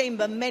told the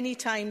Chamber many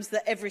times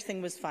that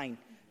everything was fine.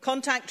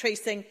 Contact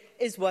tracing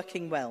is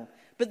working well.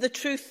 But the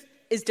truth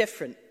is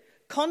different.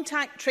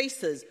 Contact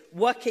tracers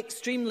work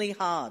extremely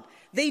hard.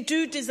 They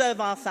do deserve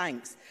our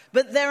thanks.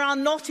 But there are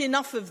not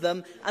enough of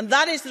them, and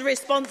that is the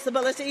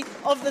responsibility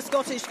of the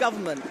Scottish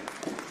Government.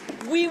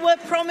 We were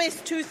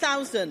promised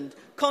 2,000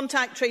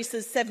 contact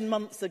tracers 7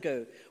 months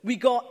ago. We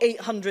got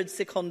 800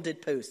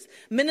 seconded posts.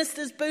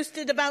 Ministers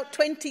boasted about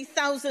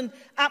 20,000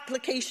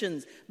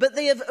 applications, but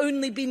they have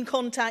only been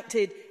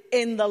contacted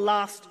in the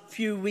last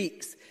few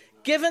weeks.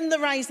 Given the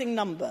rising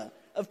number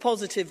of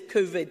positive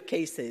COVID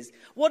cases,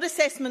 what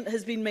assessment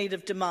has been made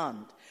of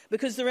demand?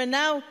 Because there are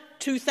now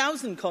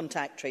 2,000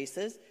 contact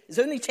tracers. It's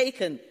only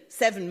taken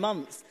 7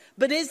 months.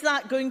 But is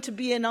that going to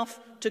be enough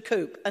to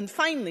cope? And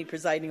finally,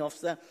 Presiding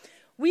Officer,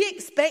 we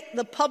expect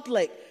the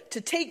public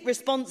to take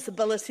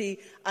responsibility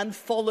and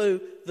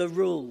follow the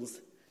rules.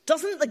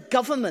 Doesn't the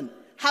government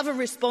have a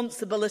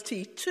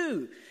responsibility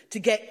too to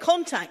get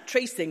contact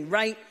tracing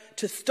right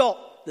to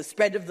stop the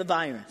spread of the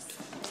virus?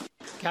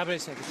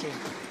 Cabinet Secretary.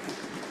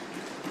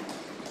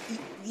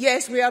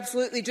 Yes, we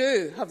absolutely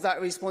do have that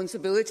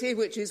responsibility,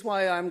 which is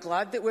why I'm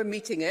glad that we're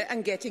meeting it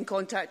and getting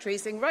contact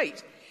tracing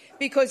right.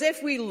 Because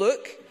if we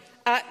look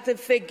at the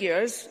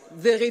figures,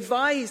 the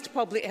revised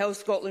Public Health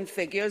Scotland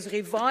figures,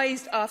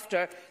 revised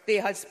after they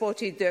had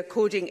spotted their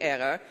coding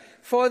error,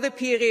 for the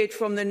period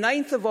from the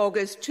 9th of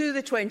August to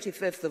the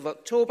 25th of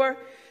October,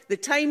 the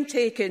time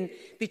taken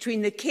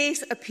between the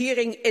case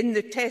appearing in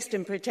the test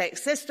and protect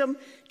system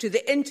to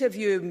the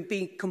interview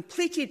being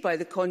completed by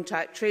the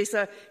contact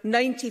tracer,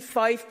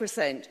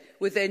 95%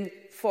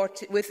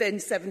 within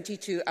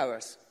 72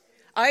 hours.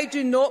 I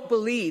do not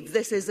believe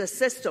this is a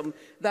system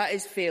that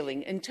is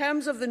failing. In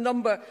terms of the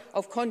number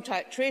of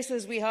contact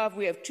tracers we have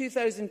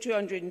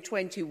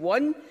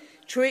 2,221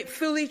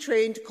 fully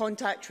trained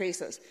contact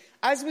tracers.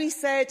 As we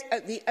said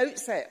at the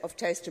outset of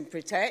Test and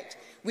Protect,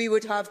 we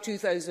would have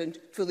 2,000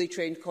 fully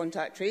trained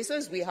contact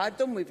tracers. We had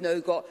them. We've now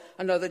got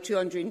another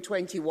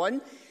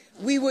 221.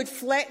 We would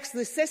flex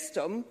the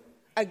system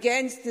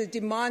against the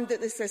demand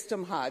that the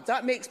system had.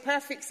 That makes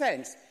perfect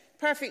sense.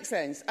 Perfect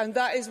sense. And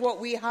that is what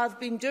we have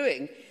been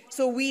doing.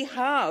 So we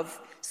have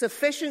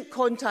sufficient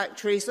contact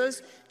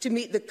tracers to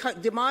meet the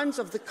demands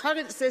of the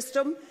current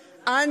system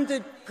and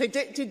the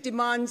predicted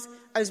demands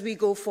as we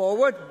go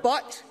forward.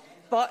 But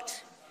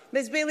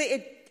Ms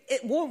Bailey,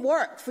 it won't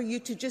work for you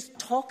to just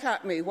talk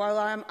at me while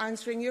I am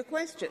answering your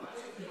question.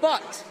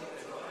 But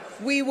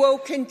we will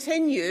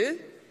continue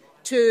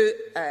to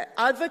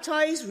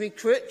advertise,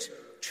 recruit,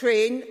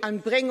 train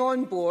and bring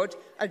on board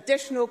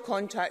additional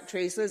contact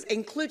tracers,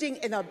 including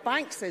in a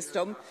bank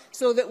system,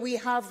 so that we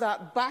have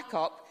that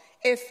backup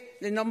if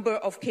the number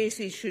of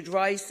cases should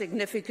rise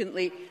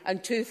significantly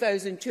and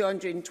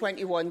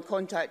 2,221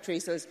 contact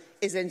tracers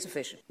is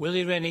insufficient.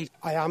 Willie Rennie.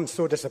 I am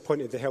so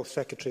disappointed the Health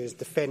Secretary is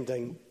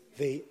defending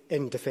the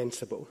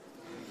indefensible.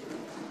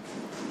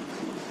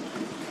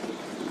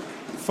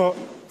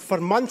 For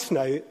months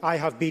now, I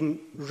have been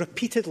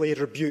repeatedly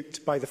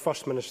rebuked by the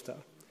First Minister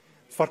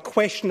for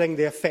questioning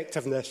the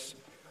effectiveness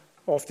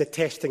of the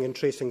testing and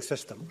tracing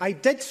system. I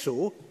did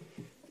so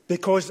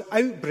because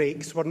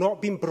outbreaks were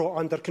not being brought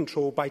under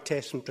control by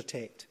Test and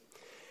Protect.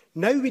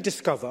 Now we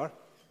discover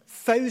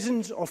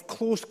thousands of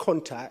close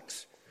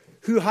contacts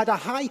who had a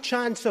high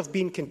chance of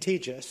being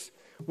contagious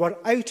were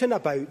out and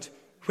about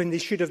when they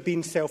should have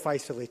been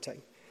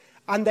self-isolating.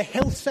 And the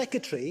Health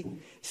Secretary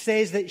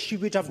says that she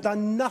would have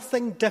done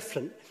nothing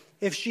different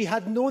if she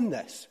had known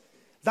this.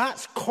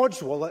 That's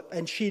codswallop,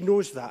 and she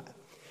knows that.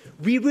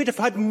 We would have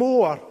had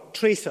more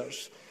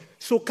tracers.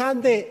 So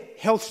can the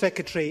Health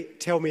Secretary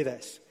tell me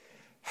this?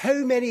 How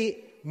many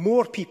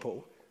more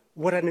people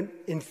were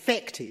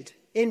infected?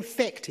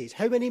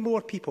 How many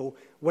more people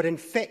were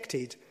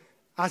infected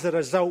as a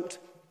result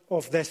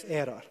of this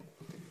error?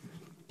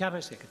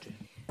 Cabinet Secretary.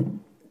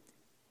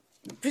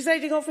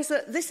 Presiding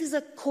Officer, this is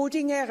a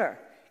coding error.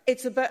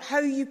 It's about how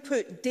you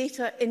put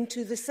data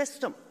into the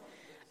system.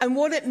 And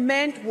what it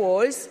meant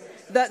was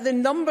that the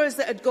numbers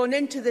that had gone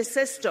into the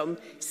system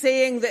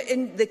saying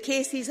that the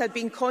cases had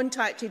been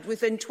contacted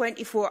within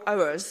 24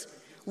 hours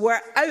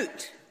were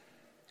out.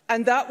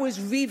 And that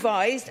was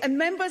revised. And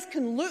members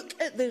can look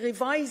at the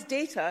revised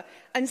data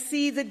and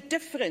see the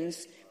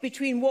difference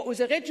between what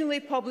was originally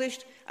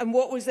published and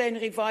what was then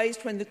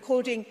revised when the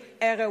coding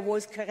error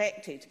was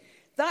corrected.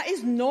 That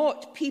is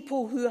not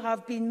people who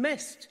have been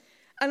missed.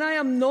 And I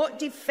am not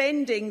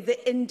defending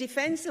the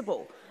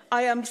indefensible.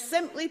 I am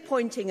simply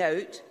pointing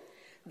out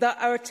that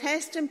our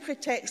Test and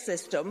Protect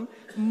system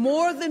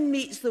more than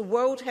meets the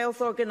World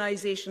Health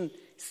Organization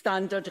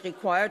standard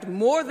required,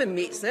 more than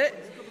meets it,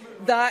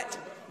 that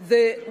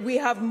we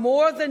have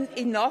more than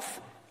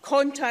enough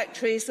contact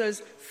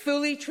tracers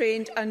fully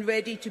trained and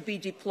ready to be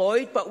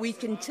deployed, but we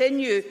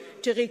continue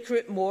to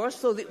recruit more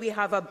so that we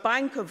have a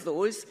bank of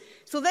those.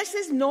 So this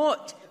is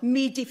not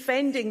me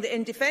defending the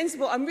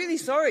indefensible. I'm really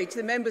sorry to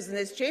the members in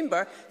this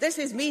chamber. This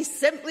is me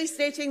simply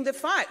stating the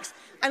facts.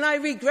 And I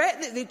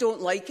regret that they don't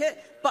like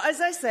it. But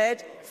as I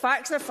said,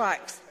 facts are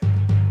facts.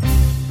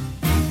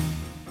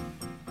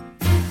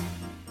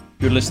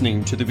 You're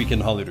listening to The Week in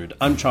Holyrood.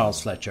 I'm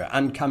Charles Fletcher,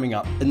 and coming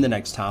up in the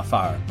next half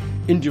hour,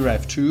 India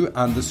F2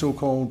 and the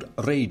so-called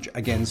Rage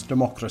Against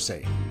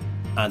Democracy.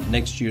 And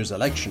next year's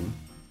election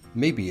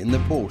may be in the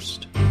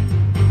post.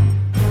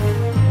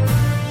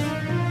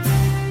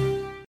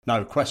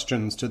 Now,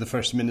 questions to the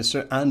First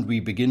Minister, and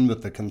we begin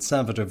with the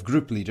Conservative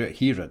group leader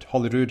here at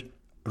Holyrood,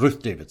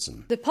 Ruth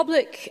Davidson. The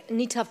public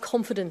need to have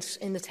confidence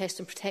in the Test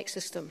and Protect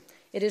system.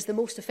 It is the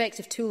most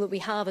effective tool that we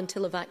have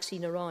until a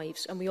vaccine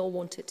arrives, and we all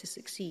want it to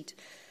succeed.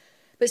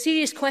 But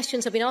serious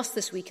questions have been asked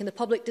this week, and the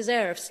public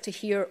deserves to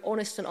hear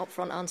honest and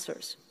upfront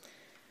answers.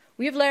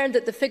 We have learned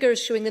that the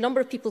figures showing the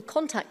number of people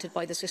contacted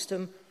by the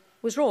system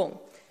was wrong.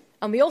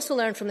 And we also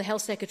learned from the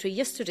Health Secretary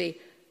yesterday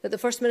that the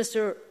First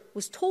Minister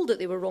was told that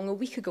they were wrong a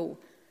week ago,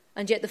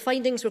 and yet the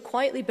findings were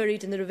quietly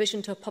buried in the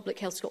revision to a Public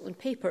Health Scotland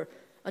paper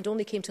and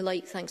only came to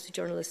light thanks to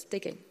journalists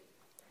digging.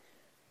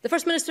 The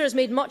First Minister has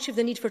made much of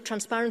the need for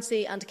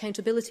transparency and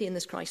accountability in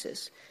this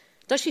crisis.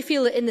 Does she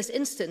feel that in this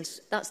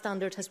instance that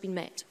standard has been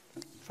met?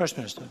 First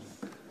Minister.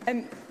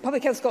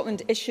 Public Health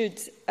Scotland issued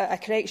a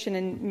correction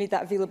and made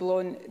that available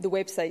on the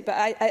website. But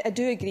I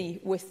do agree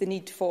with the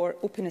need for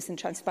openness and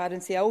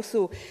transparency. I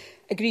also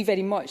agree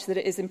very much that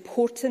it is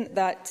important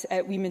that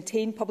we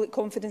maintain public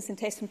confidence in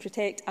Test and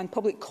Protect, and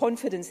public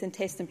confidence in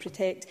Test and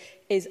Protect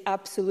is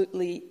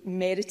absolutely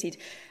merited.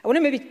 I want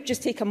to maybe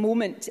just take a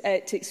moment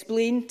to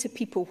explain to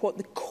people what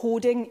the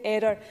coding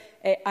error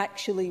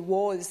actually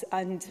was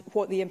and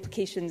what the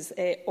implications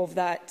of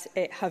that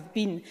have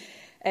been.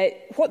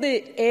 What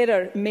the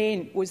error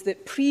meant was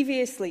that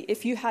previously,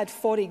 if you had,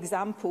 for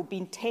example,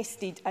 been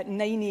tested at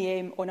 9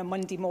 a.m. on a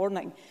Monday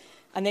morning,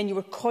 and then you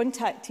were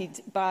contacted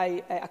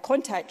by a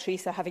contact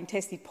tracer having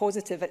tested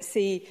positive at,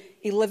 say,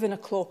 11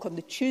 o'clock on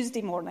the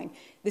Tuesday morning,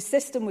 The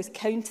system was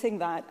counting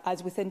that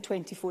as within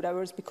 24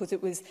 hours because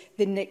it was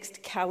the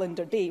next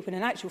calendar day, when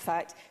in actual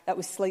fact that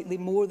was slightly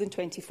more than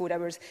 24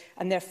 hours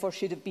and therefore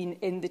should have been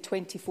in the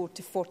 24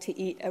 to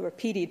 48-hour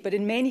period. But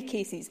in many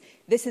cases,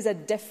 this is a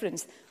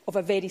difference of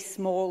a very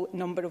small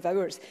number of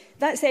hours.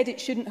 That said,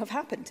 it shouldn't have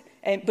happened,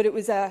 but it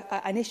was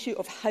an issue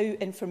of how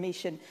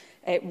information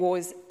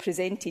was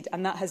presented,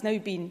 and that has now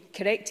been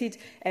corrected,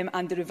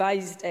 and the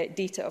revised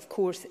data, of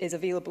course, is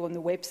available on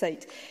the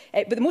website.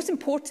 But the most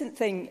important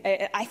thing,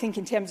 I think,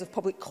 in terms of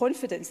public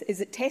confidence, is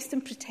that Test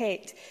and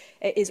Protect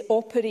is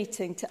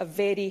operating to a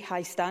very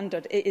high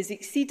standard. It is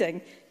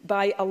exceeding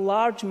by a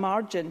large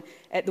margin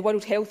the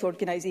World Health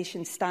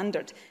Organization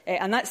standard.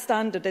 And that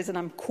standard is, and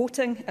I'm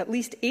quoting, at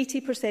least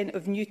 80%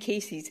 of new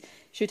cases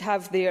should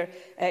have their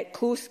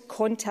close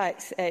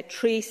contacts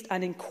traced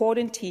and in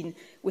quarantine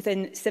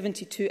within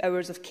 72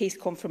 hours of case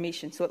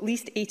confirmation. So at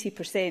least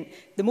 80%.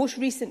 The most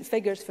recent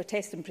figures for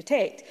Test and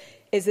Protect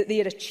is that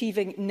they are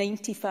achieving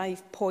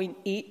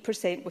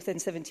 95.8% within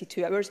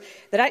 72 hours.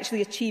 They're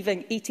actually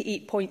achieving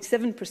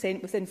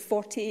 88.7% within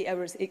 48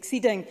 hours,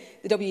 exceeding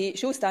the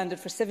WHO standard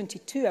for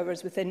 72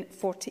 hours within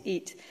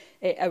 48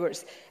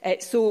 hours.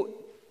 So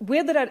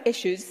where there are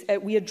issues,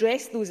 we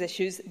address those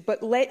issues,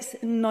 but let's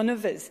none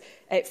of us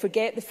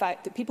forget the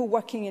fact that people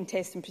working in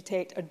Test and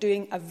Protect are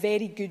doing a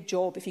very good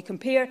job. If you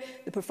compare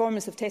the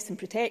performance of Test and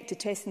Protect to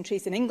Test and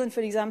Trace in England, for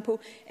example,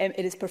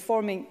 it is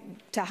performing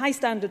to a high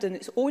standard in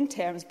its own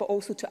terms, but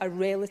also to a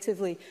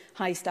relatively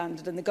high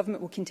standard, and the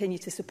Government will continue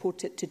to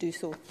support it to do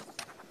so.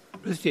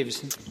 Ruth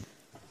Davidson.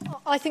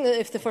 I think that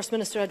if the First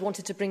Minister had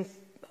wanted to bring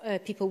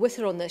people with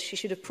her on this, she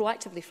should have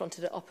proactively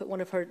fronted it up at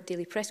one of her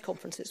daily press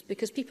conferences,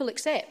 because people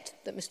accept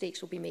that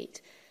mistakes will be made,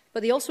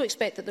 but they also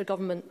expect that their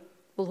government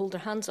will hold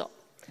their hands up.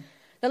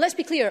 Now, let's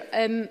be clear,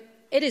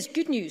 it is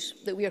good news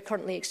that we are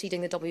currently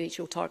exceeding the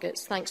WHO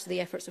targets thanks to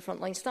the efforts of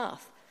frontline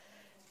staff.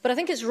 But I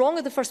think it's wrong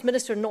of the First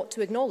Minister not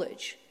to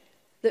acknowledge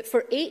that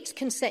for 8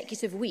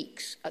 consecutive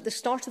weeks at the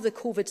start of the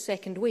COVID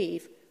second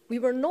wave, we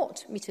were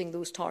not meeting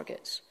those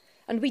targets,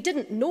 and we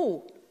didn't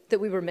know that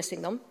we were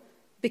missing them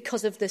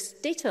because of this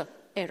data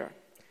error.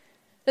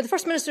 Now, the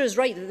First Minister is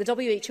right that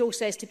the WHO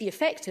says to be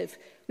effective,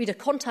 we had a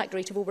contact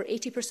rate of over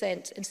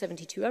 80% in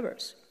 72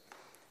 hours.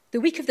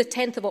 The week of the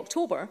 10th of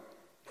October,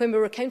 when we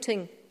were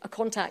counting a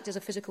contact as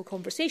a physical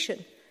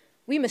conversation,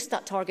 we missed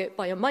that target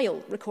by a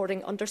mile,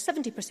 recording under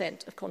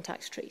 70% of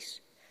contacts traced.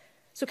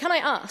 So can I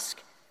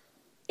ask,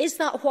 is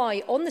that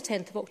why on the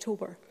 10th of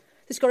October,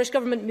 the Scottish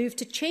Government moved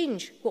to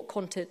change what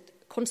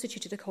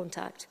constituted a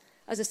contact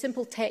as a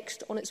simple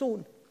text on its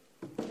own?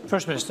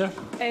 First Minister.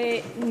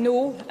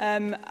 No,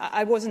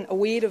 I wasn't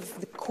aware of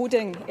the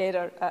coding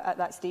error at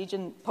that stage,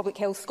 and Public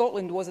Health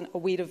Scotland wasn't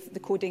aware of the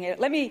coding error.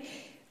 Let me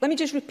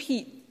just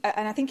repeat,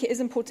 and I think it is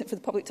important for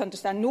the public to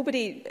understand,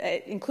 nobody,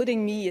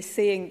 including me, is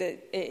saying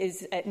that it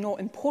is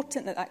not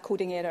important that that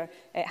coding error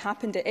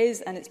happened. It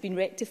is, and it's been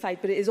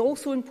rectified, but it is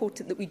also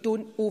important that we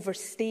don't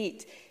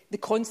overstate the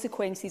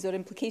consequences or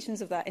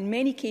implications of that. In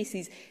many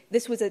cases,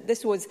 this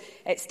was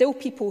still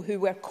people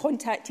who were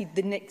contacted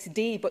the next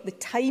day, but the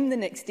time the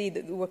next day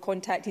that they were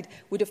contacted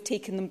would have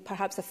taken them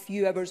perhaps a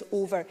few hours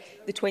over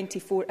the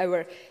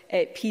 24-hour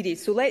period.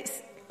 So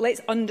let's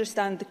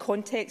understand the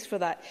context for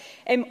that.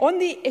 On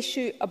the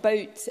issue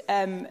about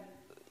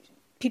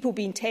people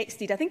being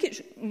texted, I think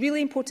it's really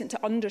important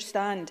to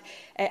understand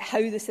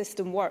how the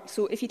system works.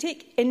 So if you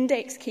take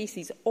index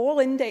cases, all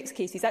index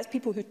cases, that's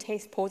people who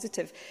test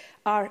positive,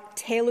 are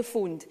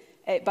telephoned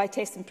by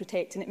Test and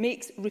Protect, and it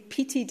makes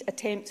repeated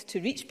attempts to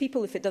reach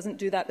people. If it doesn't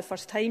do that the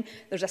first time,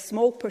 there's a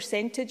small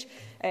percentage,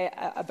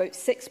 about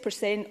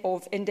 6%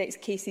 of index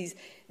cases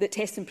that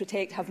Test and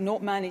Protect have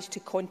not managed to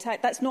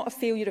contact. That's not a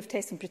failure of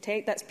Test and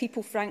Protect, that's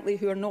people, frankly,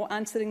 who are not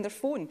answering their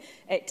phone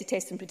to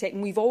Test and Protect,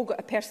 and we've all got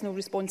a personal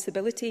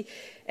responsibility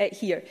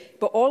here.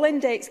 But all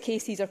index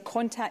cases are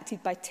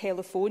contacted by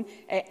telephone.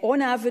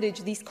 On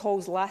average, these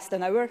calls last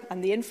an hour,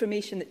 and the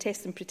information that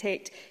Test and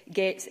Protect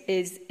gets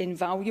is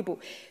invaluable.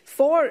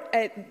 For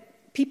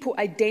people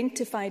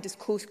identified as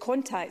close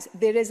contacts,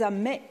 there is a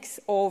mix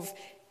of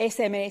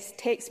SMS,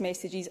 text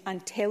messages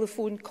and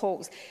telephone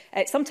calls.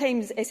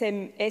 Sometimes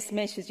SMS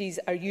messages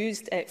are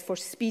used for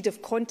speed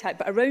of contact,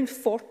 but around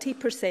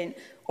 40%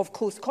 of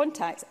close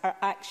contacts are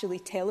actually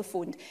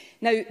telephoned.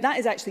 Now, that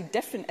is actually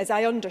different, as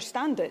I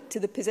understand it, to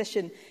the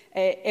position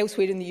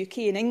elsewhere in the UK.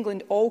 In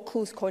England, all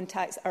close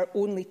contacts are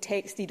only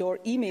texted or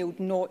emailed,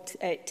 not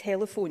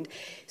telephoned.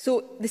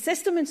 So the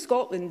system in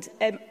Scotland,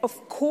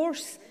 of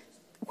course,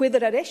 where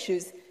there are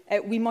issues,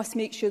 we must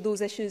make sure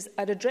those issues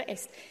are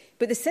addressed.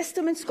 But the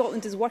system in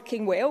Scotland is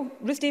working well.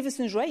 Ruth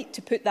Davidson is right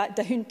to put that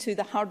down to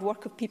the hard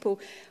work of people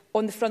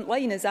on the front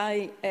line, as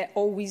I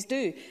always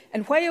do.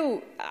 And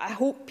while I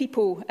hope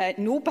people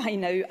know by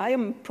now, I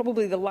am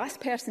probably the last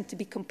person to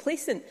be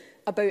complacent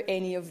about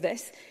any of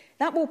this.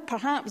 That will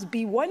perhaps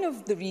be one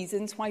of the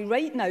reasons why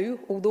right now,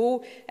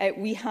 although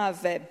we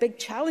have big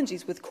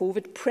challenges with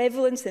COVID,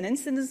 prevalence and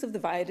incidence of the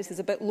virus is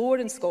a bit lower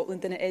in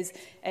Scotland than it is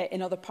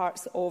in other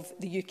parts of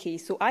the UK.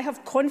 So I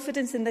have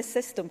confidence in this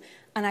system,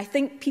 and I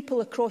think people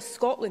across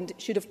Scotland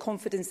should have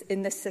confidence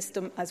in this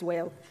system as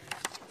well.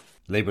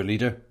 Labour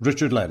leader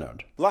Richard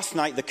Leonard. Last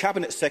night, the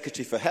Cabinet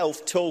Secretary for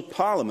Health told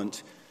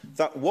Parliament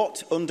that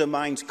what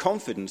undermines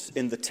confidence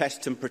in the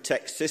Test and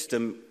Protect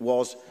system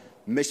was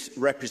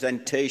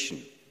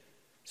misrepresentation.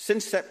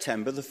 Since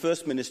September, the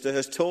First Minister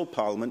has told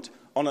Parliament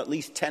on at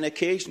least 10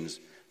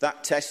 occasions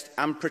that Test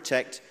and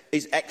Protect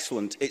is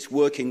excellent, it's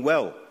working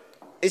well.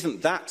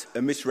 Isn't that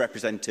a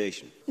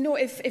misrepresentation? No,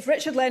 if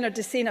Richard Leonard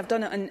is saying I've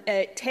done it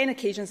on 10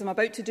 occasions, I'm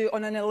about to do it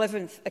on an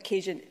 11th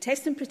occasion.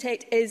 Test and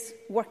Protect is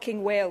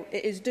working well.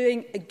 It is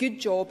doing a good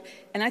job,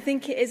 and I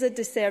think it is a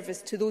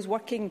disservice to those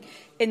working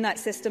in that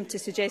system to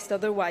suggest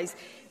otherwise.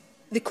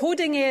 The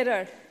coding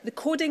error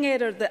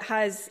that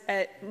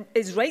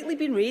is rightly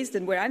been raised,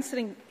 and we're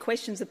answering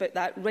questions about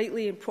that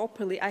rightly and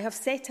properly. I have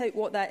set out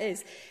what that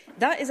is.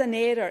 That is an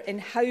error in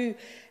how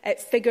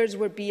figures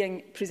were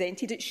being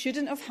presented. It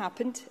shouldn't have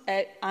happened,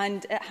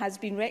 and it has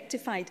been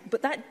rectified.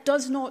 But that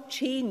does not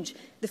change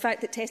the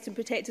fact that Test and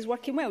Protect is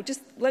working well.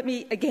 Just let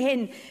me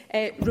again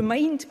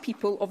remind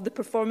people of the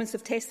performance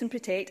of Test and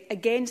Protect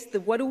against the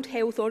World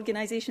Health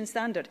Organization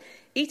standard.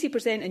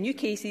 80% of new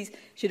cases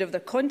should have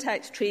their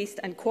contacts traced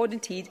and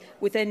quarantined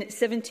within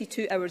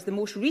 72 hours. The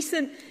most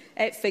recent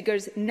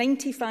figures,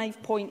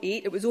 95.8.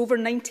 It was over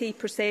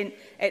 90%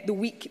 the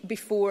week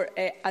before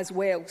as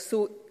well.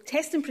 So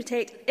Test and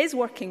Protect is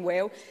working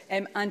well,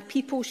 and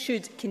people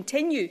should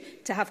continue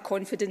to have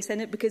confidence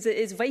in it, because it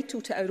is vital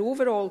to our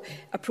overall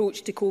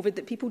approach to COVID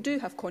that people do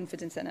have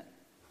confidence in it.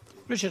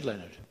 Richard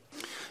Leonard.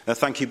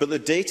 Thank you. But the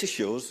data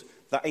shows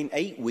that in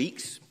 8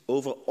 weeks,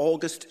 over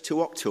August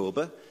to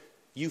October,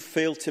 you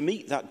failed to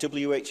meet that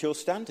WHO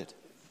standard.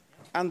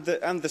 And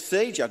the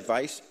sage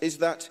advice is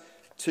that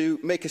to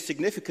make a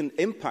significant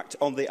impact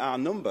on the R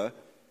number,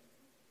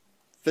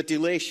 the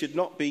delay should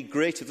not be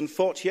greater than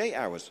 48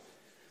 hours.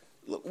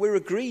 Look, we're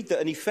agreed that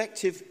an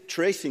effective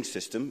tracing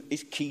system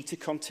is key to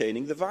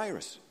containing the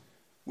virus.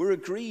 We're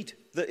agreed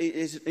that it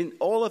is in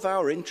all of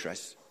our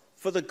interests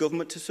for the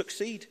government to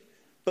succeed.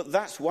 But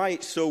that's why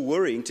it's so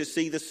worrying to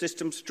see the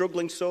system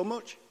struggling so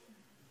much.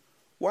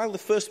 While the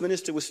First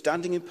Minister was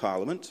standing in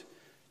Parliament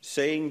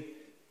saying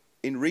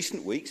in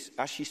recent weeks,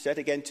 as she said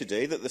again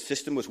today, that the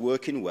system was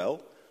working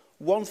well,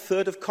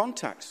 1/3 of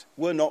contacts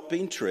were not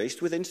being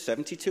traced within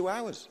 72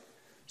 hours.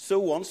 So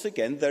once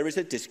again, there is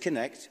a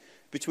disconnect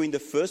between the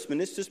First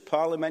Minister's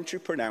parliamentary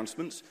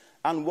pronouncements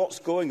and what's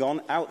going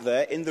on out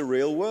there in the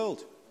real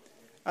world.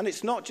 And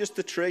it's not just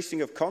the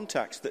tracing of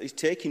contacts that is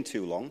taking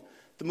too long.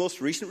 The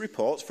most recent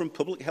reports from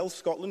Public Health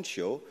Scotland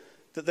show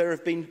that there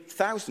have been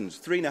thousands,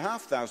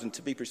 3,500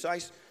 to be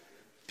precise,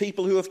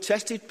 people who have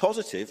tested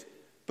positive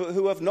but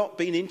who have not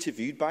been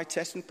interviewed by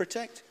Test and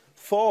Protect.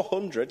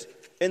 400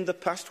 in the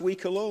past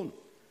week alone.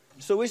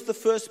 So is the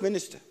First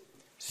Minister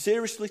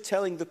seriously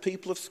telling the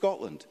people of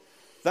Scotland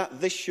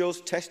that this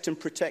shows Test and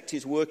Protect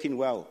is working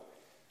well?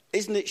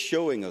 Isn't it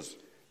showing us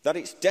that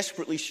it's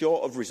desperately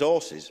short of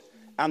resources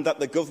and that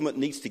the government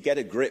needs to get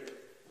a grip?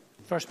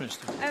 First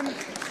Minister.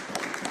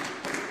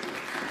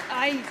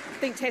 I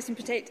think Test and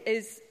Protect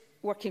is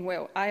working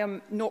well. I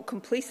am not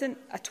complacent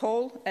at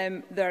all.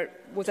 There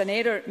was an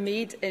error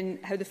made in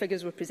how the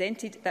figures were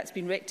presented. That's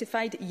been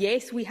rectified.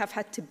 Yes, we have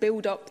had to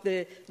build up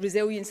the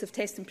resilience of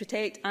Test and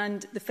Protect,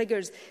 and the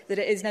figures that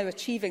it is now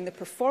achieving, the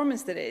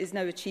performance that it is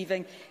now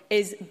achieving,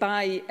 is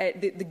by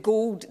the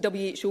gold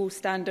WHO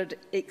standard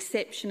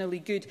exceptionally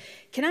good.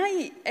 Can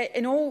I,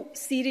 in all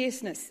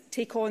seriousness,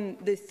 take on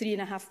the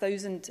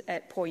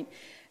 3,500 point?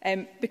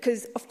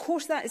 Because, of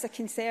course, that is a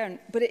concern,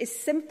 but it is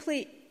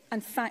simply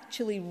and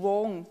factually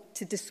wrong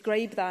to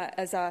describe that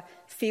as a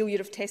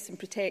failure of Test and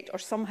Protect or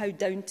somehow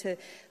down to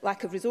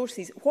lack of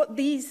resources. What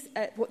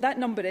that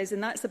number is,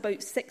 and that's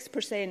about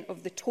 6%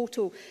 of the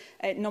total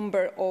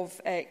number of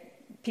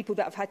people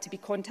that have had to be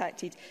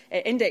contacted.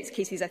 Index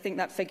cases, I think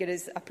that figure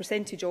is a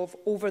percentage of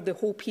over the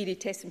whole period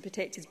Test and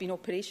Protect has been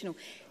operational.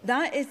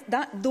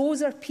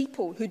 Those are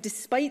people who,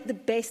 despite the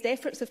best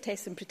efforts of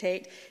Test and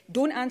Protect,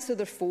 don't answer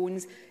their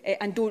phones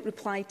and don't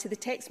reply to the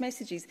text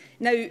messages.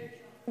 Now,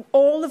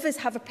 all of us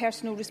have a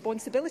personal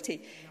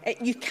responsibility.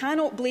 You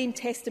cannot blame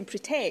Test and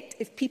Protect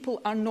if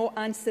people are not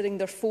answering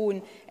their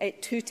phone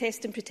to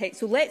Test and Protect.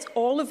 So let's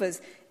all of us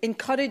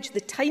encourage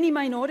the tiny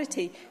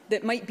minority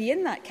that might be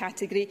in that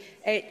category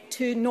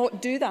to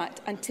not do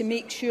that and to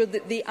make sure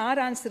that they are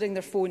answering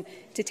their phone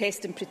to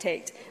Test and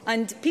Protect.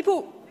 And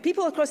people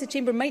across the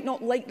chamber might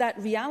not like that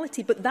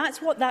reality, but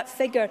that's what that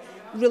figure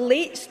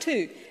relates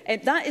to.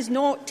 That is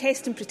not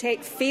Test and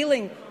Protect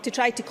failing to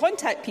try to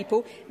contact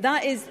people.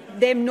 That is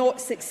them not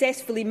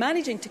successfully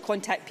managing to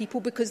contact people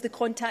because the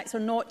contacts are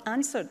not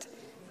answered.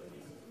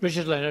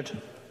 Richard Leonard.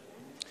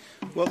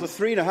 Well, the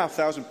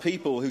 3,500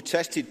 people who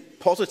tested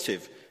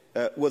positive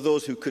were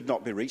those who could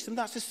not be reached, and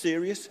that's a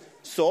serious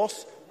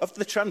source of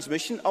the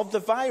transmission of the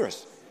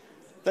virus.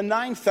 The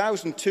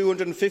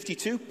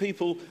 9,252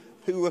 people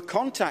who were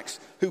contacts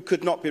who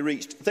could not be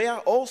reached, they are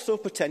also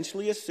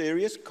potentially a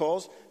serious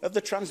cause of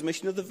the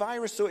transmission of the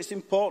virus. So it's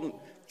important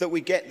that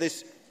we get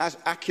this as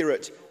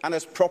accurate and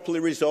as properly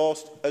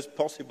resourced as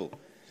possible.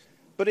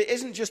 But it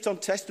isn't just on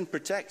Test and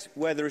Protect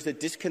where there is a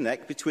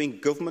disconnect between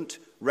government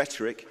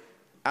rhetoric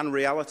and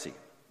reality.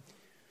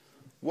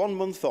 1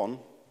 month on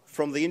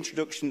from the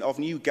introduction of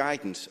new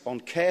guidance on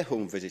care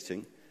home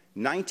visiting,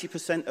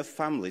 90% of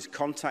families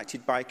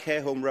contacted by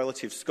Care Home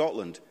Relatives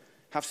Scotland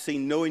have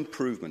seen no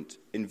improvement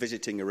in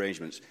visiting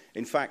arrangements.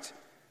 In fact,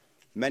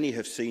 many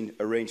have seen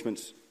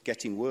arrangements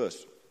getting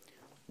worse.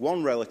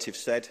 One relative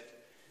said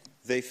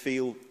they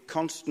feel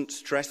constant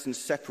stress and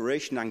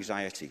separation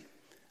anxiety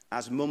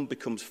as mum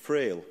becomes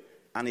frail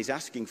and is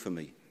asking for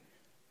me.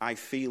 I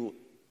feel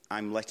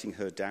I'm letting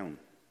her down.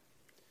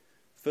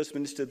 First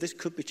Minister, this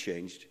could be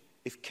changed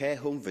if care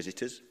home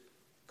visitors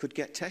could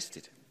get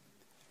tested.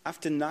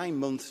 After 9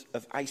 months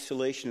of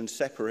isolation and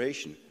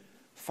separation,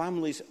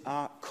 families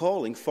are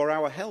calling for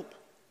our help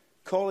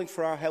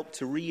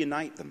to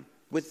reunite them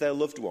with their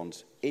loved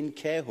ones in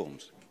care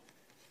homes.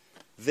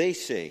 They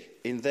say,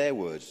 in their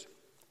words,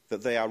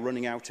 that they are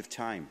running out of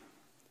time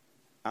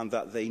and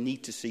that they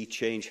need to see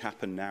change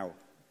happen now.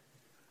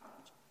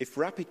 If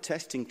rapid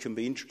testing can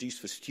be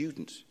introduced for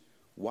students,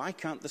 why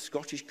can't the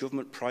Scottish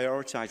Government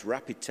prioritise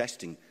rapid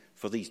testing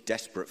for these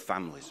desperate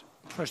families?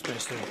 First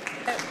Minister.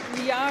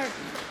 We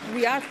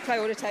are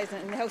prioritising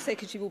it, and the Health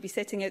Secretary will be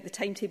setting out the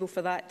timetable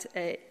for that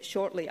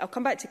shortly. I'll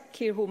come back to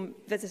care home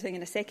visiting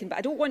in a second, but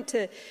I don't want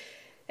to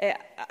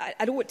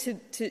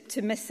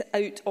miss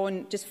out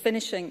on just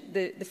finishing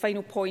the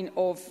final point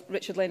of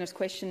Richard Leonard's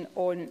question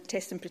on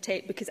Test and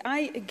Protect, because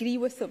I agree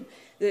with him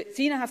that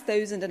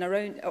 3,500 and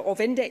around of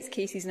index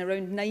cases and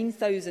around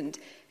 9,000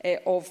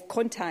 of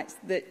contacts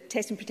that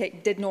Test and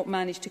Protect did not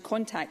manage to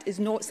contact is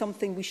not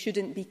something we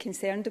shouldn't be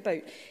concerned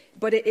about.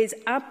 But it is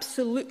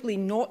absolutely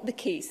not the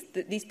case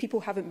that these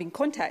people haven't been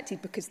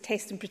contacted because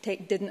Test and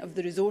Protect didn't have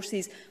the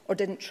resources or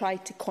didn't try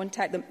to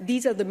contact them.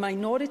 These are the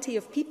minority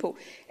of people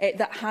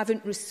that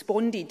haven't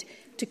responded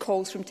to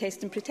calls from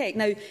Test and Protect.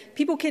 Now,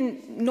 people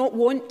can not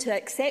want to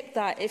accept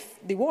that if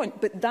they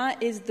want, but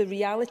that is the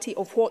reality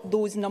of what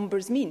those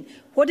numbers mean.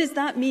 What does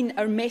that mean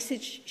our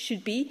message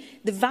should be?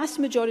 The vast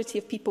majority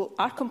of people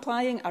are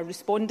complying, are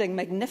responding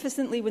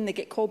magnificently when they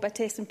get called by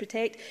Test and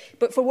Protect,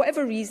 but for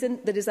whatever reason,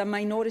 there is a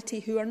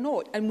minority who are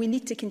not, and we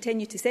need to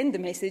continue to send the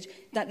message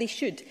that they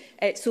should.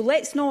 So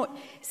let's not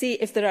say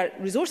if there are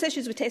resource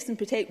issues with Test and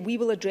Protect, we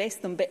will address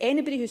them, but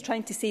anybody who's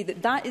trying to say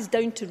that that is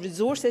down to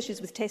resource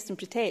issues with Test and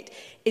Protect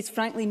is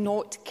frankly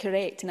not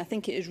correct, and I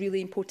think it is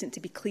really important to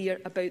be clear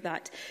about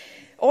that.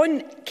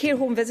 On care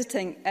home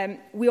visiting,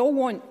 we all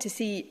want to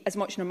see as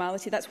much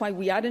normality. That's why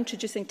we are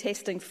introducing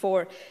testing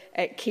for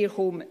care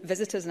home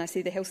visitors, and I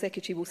say the Health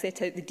Secretary will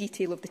set out the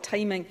detail of the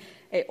timing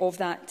of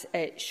that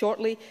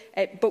shortly.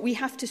 But we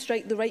have to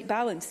strike the right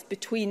balance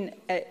between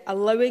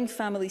allowing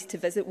families to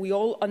visit. We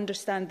all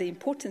understand the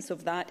importance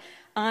of that,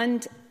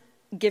 and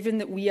given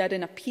that we are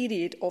in a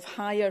period of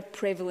higher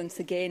prevalence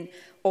again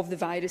of the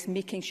virus,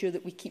 making sure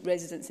that we keep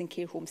residents in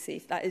care homes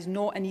safe. That is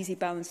not an easy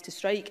balance to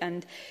strike,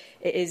 and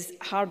it is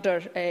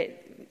harder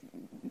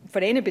for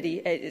anybody.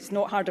 It's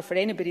not harder for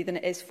anybody than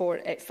it is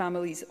for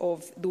families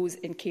of those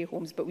in care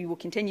homes, but we will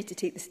continue to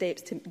take the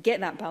steps to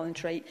get that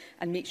balance right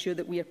and make sure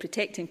that we are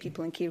protecting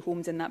people in care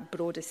homes in that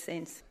broadest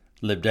sense.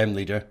 Lib Dem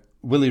leader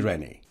Willie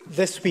Rennie.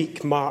 This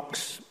week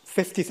marks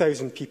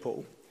 50,000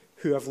 people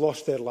who have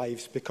lost their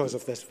lives because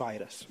of this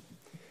virus.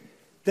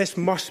 This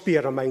must be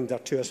a reminder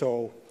to us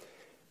all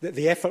that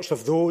the efforts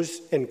of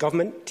those in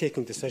government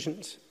taking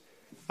decisions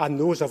and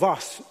those of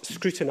us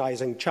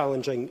scrutinising,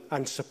 challenging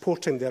and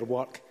supporting their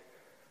work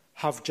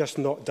have just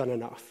not done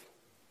enough.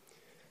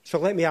 So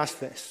let me ask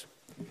this.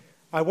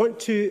 I want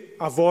to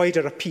avoid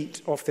a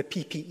repeat of the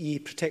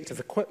PPE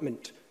protective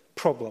equipment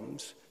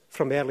problems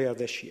from earlier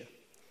this year.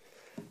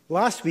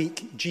 Last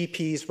week,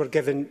 GPs were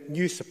given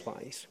new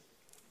supplies.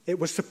 It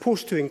was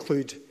supposed to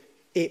include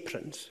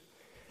aprons,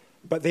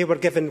 but they were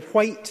given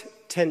white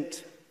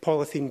tint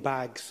polythene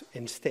bags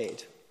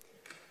instead.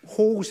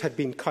 Holes had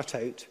been cut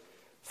out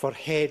for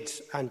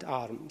heads and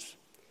arms.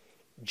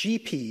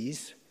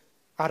 GPs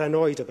are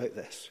annoyed about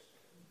this.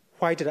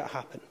 Why did it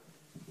happen?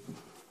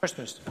 First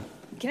Minister.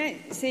 Can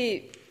I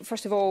say,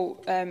 first of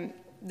all,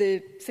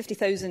 the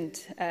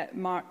 50,000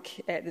 mark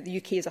that the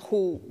UK as a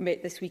whole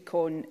met this week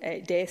on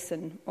deaths,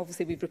 and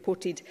obviously we've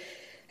reported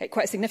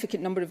quite a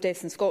significant number of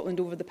deaths in Scotland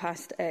over the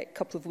past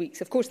couple of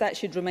weeks. Of course, that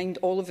should remind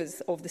all of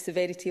us of the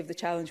severity of the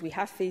challenge we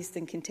have faced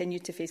and continue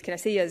to face. Can I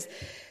say, as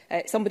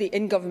somebody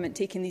in government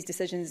taking these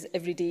decisions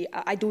every day,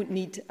 I don't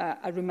need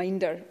a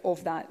reminder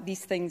of that.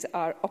 These things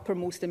are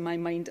uppermost in my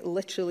mind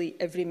literally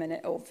every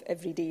minute of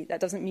every day. That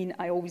doesn't mean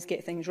I always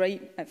get things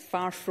right,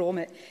 far from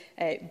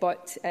it,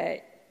 but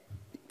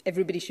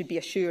everybody should be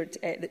assured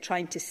that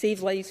trying to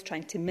save lives,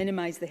 trying to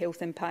minimise the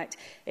health impact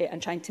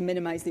and trying to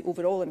minimise the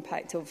overall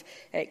impact of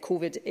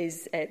COVID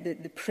is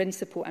the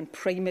principal and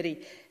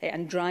primary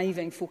and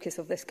driving focus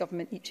of this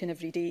government each and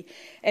every day.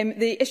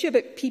 The issue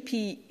about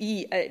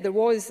PPE, there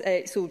was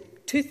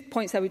two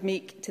points I would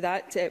make to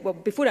that. Well,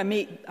 before I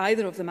make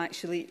either of them,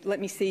 actually, let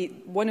me say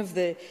one of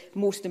the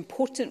most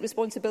important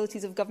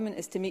responsibilities of government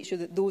is to make sure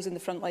that those in the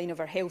front line of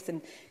our health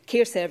and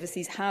care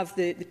services have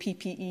the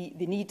PPE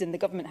they need, and the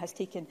government has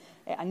taken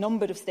a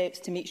number of steps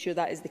to make sure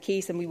that is the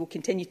case, and we will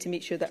continue to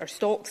make sure that our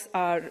stocks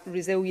are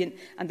resilient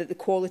and that the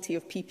quality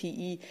of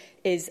PPE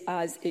is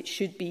as it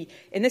should be.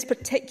 In this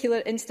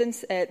particular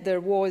instance,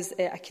 there was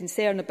a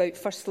concern about,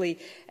 firstly,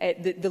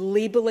 the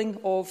labelling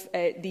of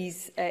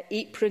these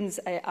aprons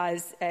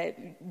as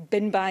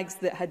bin bags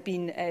that had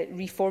been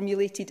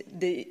reformulated.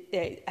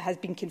 It has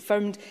been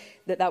confirmed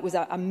that that was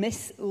a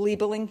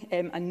mislabelling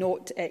and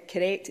not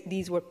correct.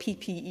 These were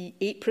PPE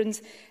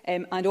aprons.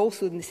 And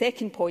also, in the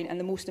second point, and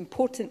the most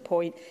important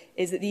point,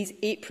 is that these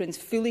aprons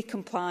fully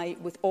comply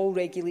with all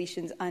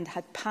regulations and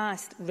had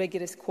passed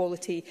rigorous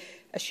quality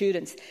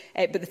assurance.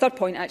 But the third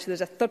point, actually,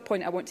 there's a third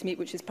point I want to make,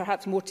 which is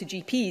perhaps more to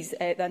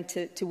GPs than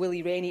to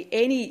Willie Rennie.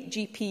 Any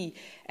GP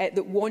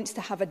that wants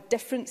to have a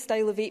different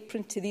style of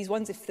apron to these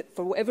ones, if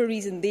for whatever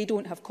reason they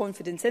don't have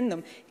confidence in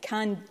them,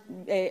 can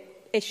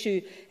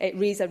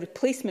raise a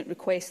replacement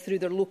request through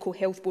their local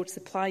health board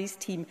supplies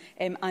team,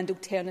 and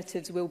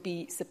alternatives will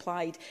be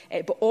supplied.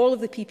 But all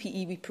of the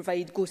PPE we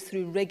provide goes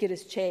through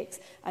rigorous checks,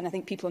 and I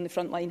think people on the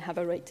front line have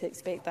a right to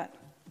expect that.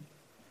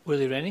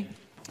 Willie Rennie.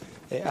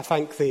 I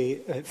thank the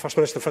First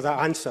Minister for that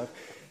answer.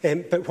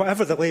 But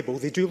whatever the label,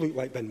 they do look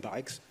like bin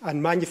bags,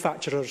 and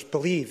manufacturers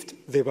believed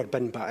they were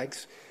bin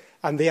bags,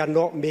 and they are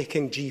not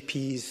making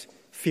GPs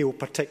feel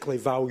particularly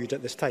valued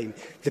at this time.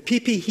 The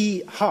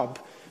PPE hub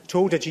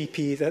told a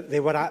GP that they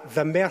were at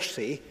the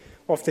mercy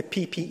of the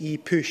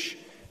PPE push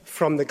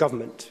from the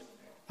government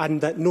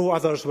and that no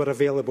others were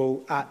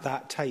available at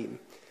that time.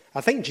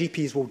 I think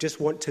GPs will just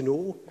want to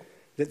know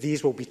that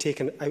these will be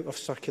taken out of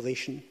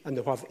circulation and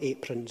they'll have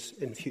aprons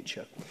in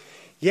future.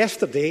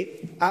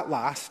 Yesterday, at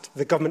last,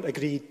 the government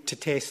agreed to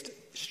test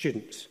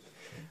students.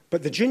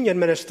 But the junior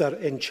minister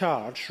in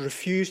charge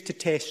refused to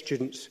test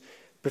students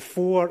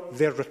before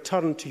their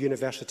return to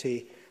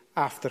university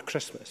after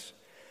Christmas.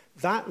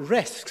 That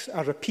risks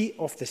a repeat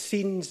of the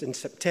scenes in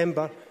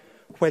September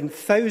when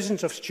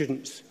thousands of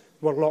students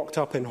were locked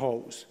up in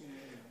halls.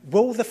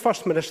 Will the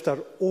First Minister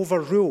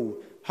overrule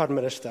her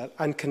minister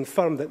and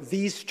confirm that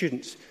these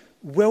students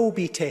will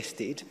be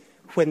tested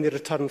when they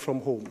return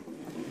from home?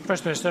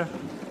 First Minister.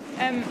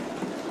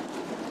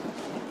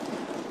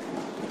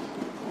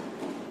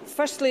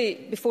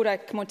 Firstly, before I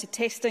come on to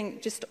testing,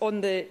 just on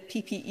the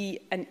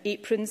PPE and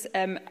aprons,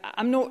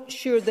 I'm not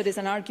sure there is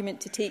an argument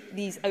to take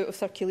these out of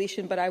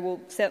circulation, but I will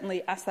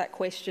certainly ask that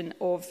question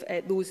of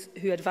those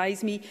who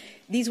advise me.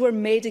 These were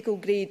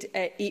medical-grade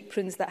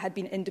aprons that had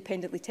been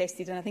independently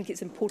tested, and I think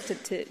it's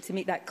important to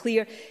make that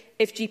clear.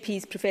 If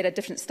GPs prefer a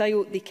different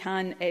style, they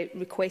can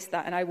request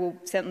that, and I will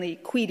certainly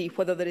query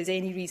whether there is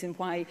any reason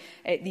why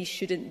these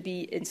shouldn't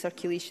be in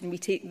circulation. We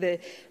take the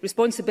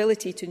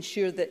responsibility to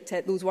ensure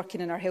that those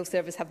working in our health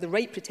service have the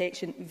right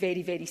protection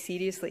very, very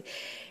seriously.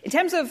 In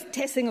terms of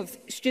testing of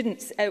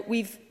students,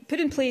 we've put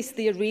in place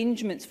the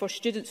arrangements for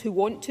students who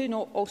want to.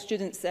 Not all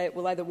students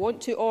will either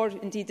want to or,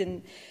 indeed,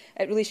 in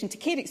relation to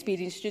care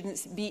experience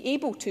students, be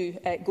able to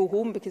go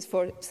home, because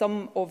for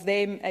some of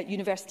them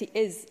university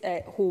is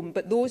home.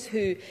 But those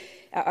who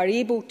are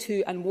able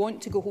to and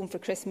want to go home for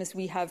Christmas,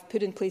 we have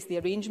put in place the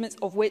arrangements,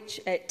 of which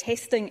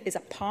testing is a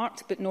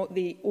part but not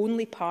the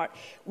only part.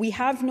 We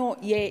have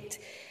not yet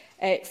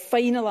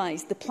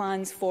finalised the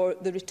plans for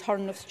the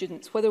return of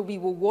students, whether we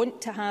will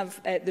want to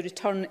have the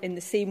return in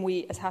the same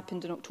way as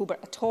happened in October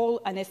at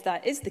all, and if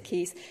that is the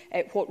case,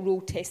 what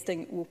role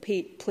testing will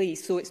play.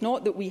 So it's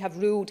not that we have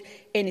ruled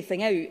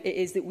anything out, it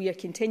is that we are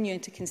continuing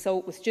to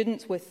consult with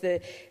students, with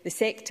the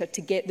sector,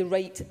 to get the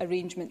right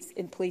arrangements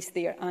in place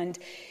there. And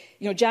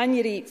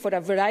January, for a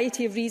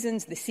variety of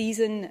reasons, the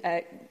season,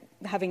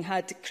 having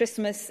had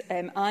Christmas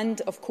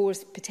and, of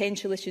course,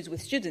 potential issues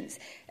with students,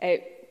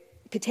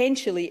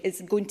 potentially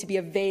is going to be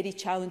a very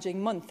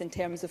challenging month in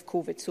terms of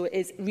COVID. So it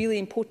is really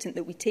important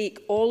that we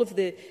take all of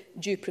the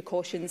due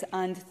precautions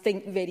and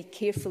think very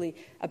carefully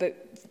about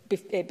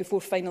before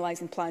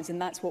finalising plans, and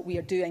that's what we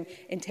are doing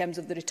in terms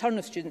of the return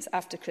of students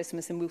after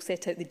Christmas, and we'll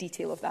set out the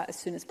detail of that as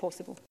soon as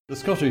possible. The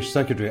Scottish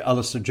Secretary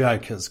Alistair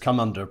Jagg has come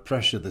under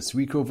pressure this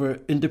week over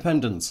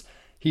independence.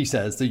 He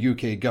says the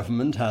UK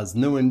government has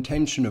no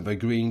intention of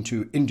agreeing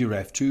to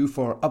IndyRef 2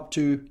 for up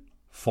to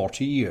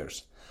 40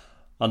 years.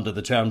 Under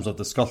the terms of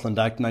the Scotland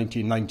Act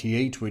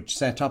 1998, which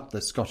set up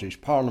the Scottish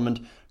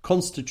Parliament,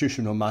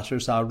 constitutional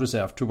matters are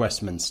reserved to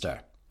Westminster.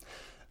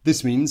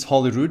 This means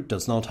Holyrood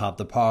does not have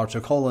the power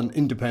to call an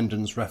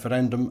independence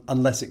referendum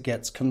unless it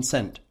gets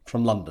consent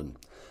from London.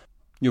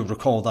 You'll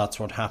recall that's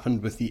what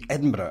happened with the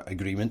Edinburgh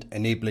Agreement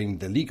enabling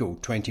the legal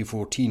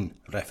 2014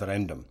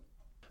 referendum.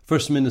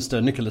 First Minister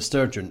Nicola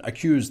Sturgeon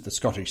accused the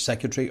Scottish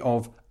Secretary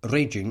of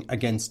raging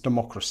against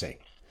democracy.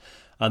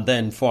 And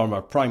then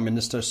former Prime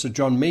Minister Sir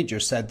John Major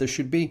said there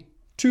should be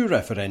 2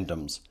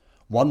 referendums,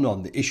 one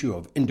on the issue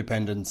of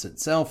independence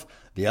itself,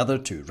 the other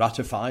to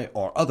ratify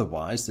or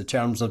otherwise the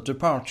terms of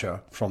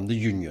departure from the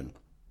Union.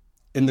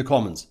 In the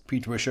Commons,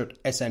 Peter Wishart,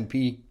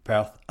 SNP,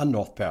 Perth and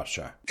North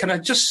Perthshire. Can I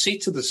just say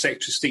to the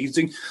Secretary of State, he's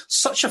doing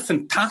such a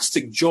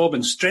fantastic job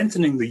in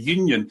strengthening the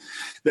Union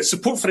that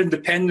support for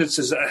independence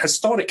is at a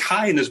historic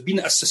high and has been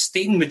at a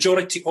sustained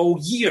majority all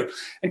year.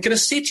 And can I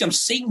say to him,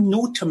 saying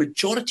no to a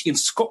majority in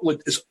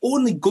Scotland is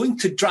only going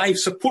to drive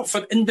support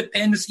for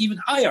independence even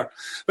higher.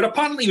 But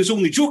apparently he was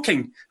only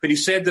joking when he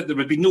said that there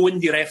would be no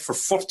IndyRef for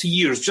 40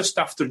 years, just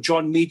after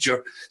John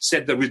Major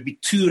said there would be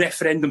 2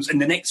 referendums in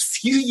the next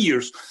few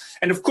years.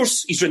 And of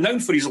course, he's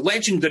renowned for his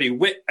legendary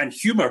wit and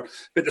humour,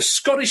 but the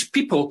Scottish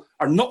people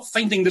are not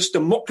finding this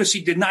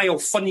democracy denial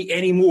funny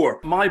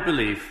anymore. My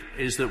belief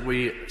is that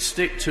we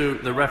stick to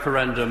the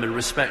referendum and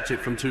respect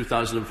it from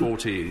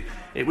 2014.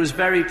 It was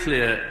very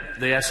clear,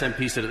 the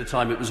SNP said at the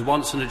time, it was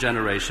once in a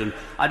generation.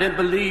 I don't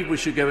believe we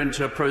should go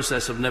into a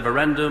process of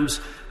never-endums,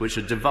 which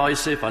are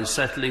divisive,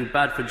 unsettling,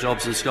 bad for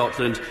jobs in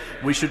Scotland.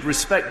 We should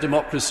respect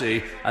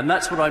democracy, and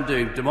that's what I'm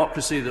doing,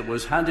 democracy that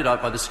was handed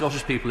out by the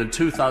Scottish people in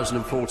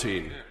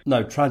 2014.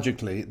 Now,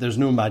 tragically, there's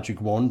no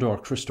magic wand or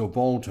crystal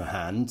ball to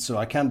hand, so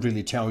I can't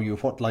really tell you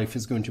what life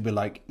is going to be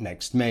like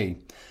next May.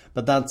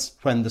 But that's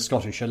when the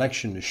Scottish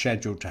election is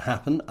scheduled to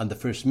happen, and the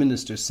First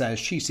Minister says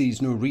she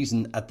sees no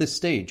reason at this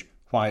stage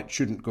why it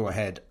shouldn't go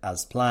ahead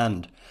as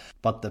planned.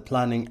 But the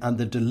planning and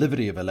the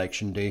delivery of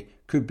Election Day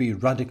could be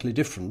radically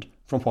different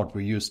from what we're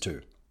used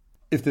to.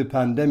 If the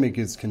pandemic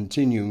is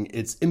continuing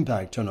its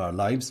impact on our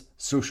lives,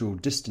 social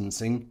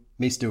distancing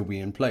may still be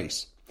in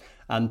place.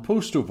 And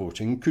postal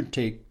voting could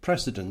take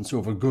precedence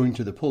over going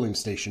to the polling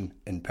station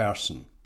in person.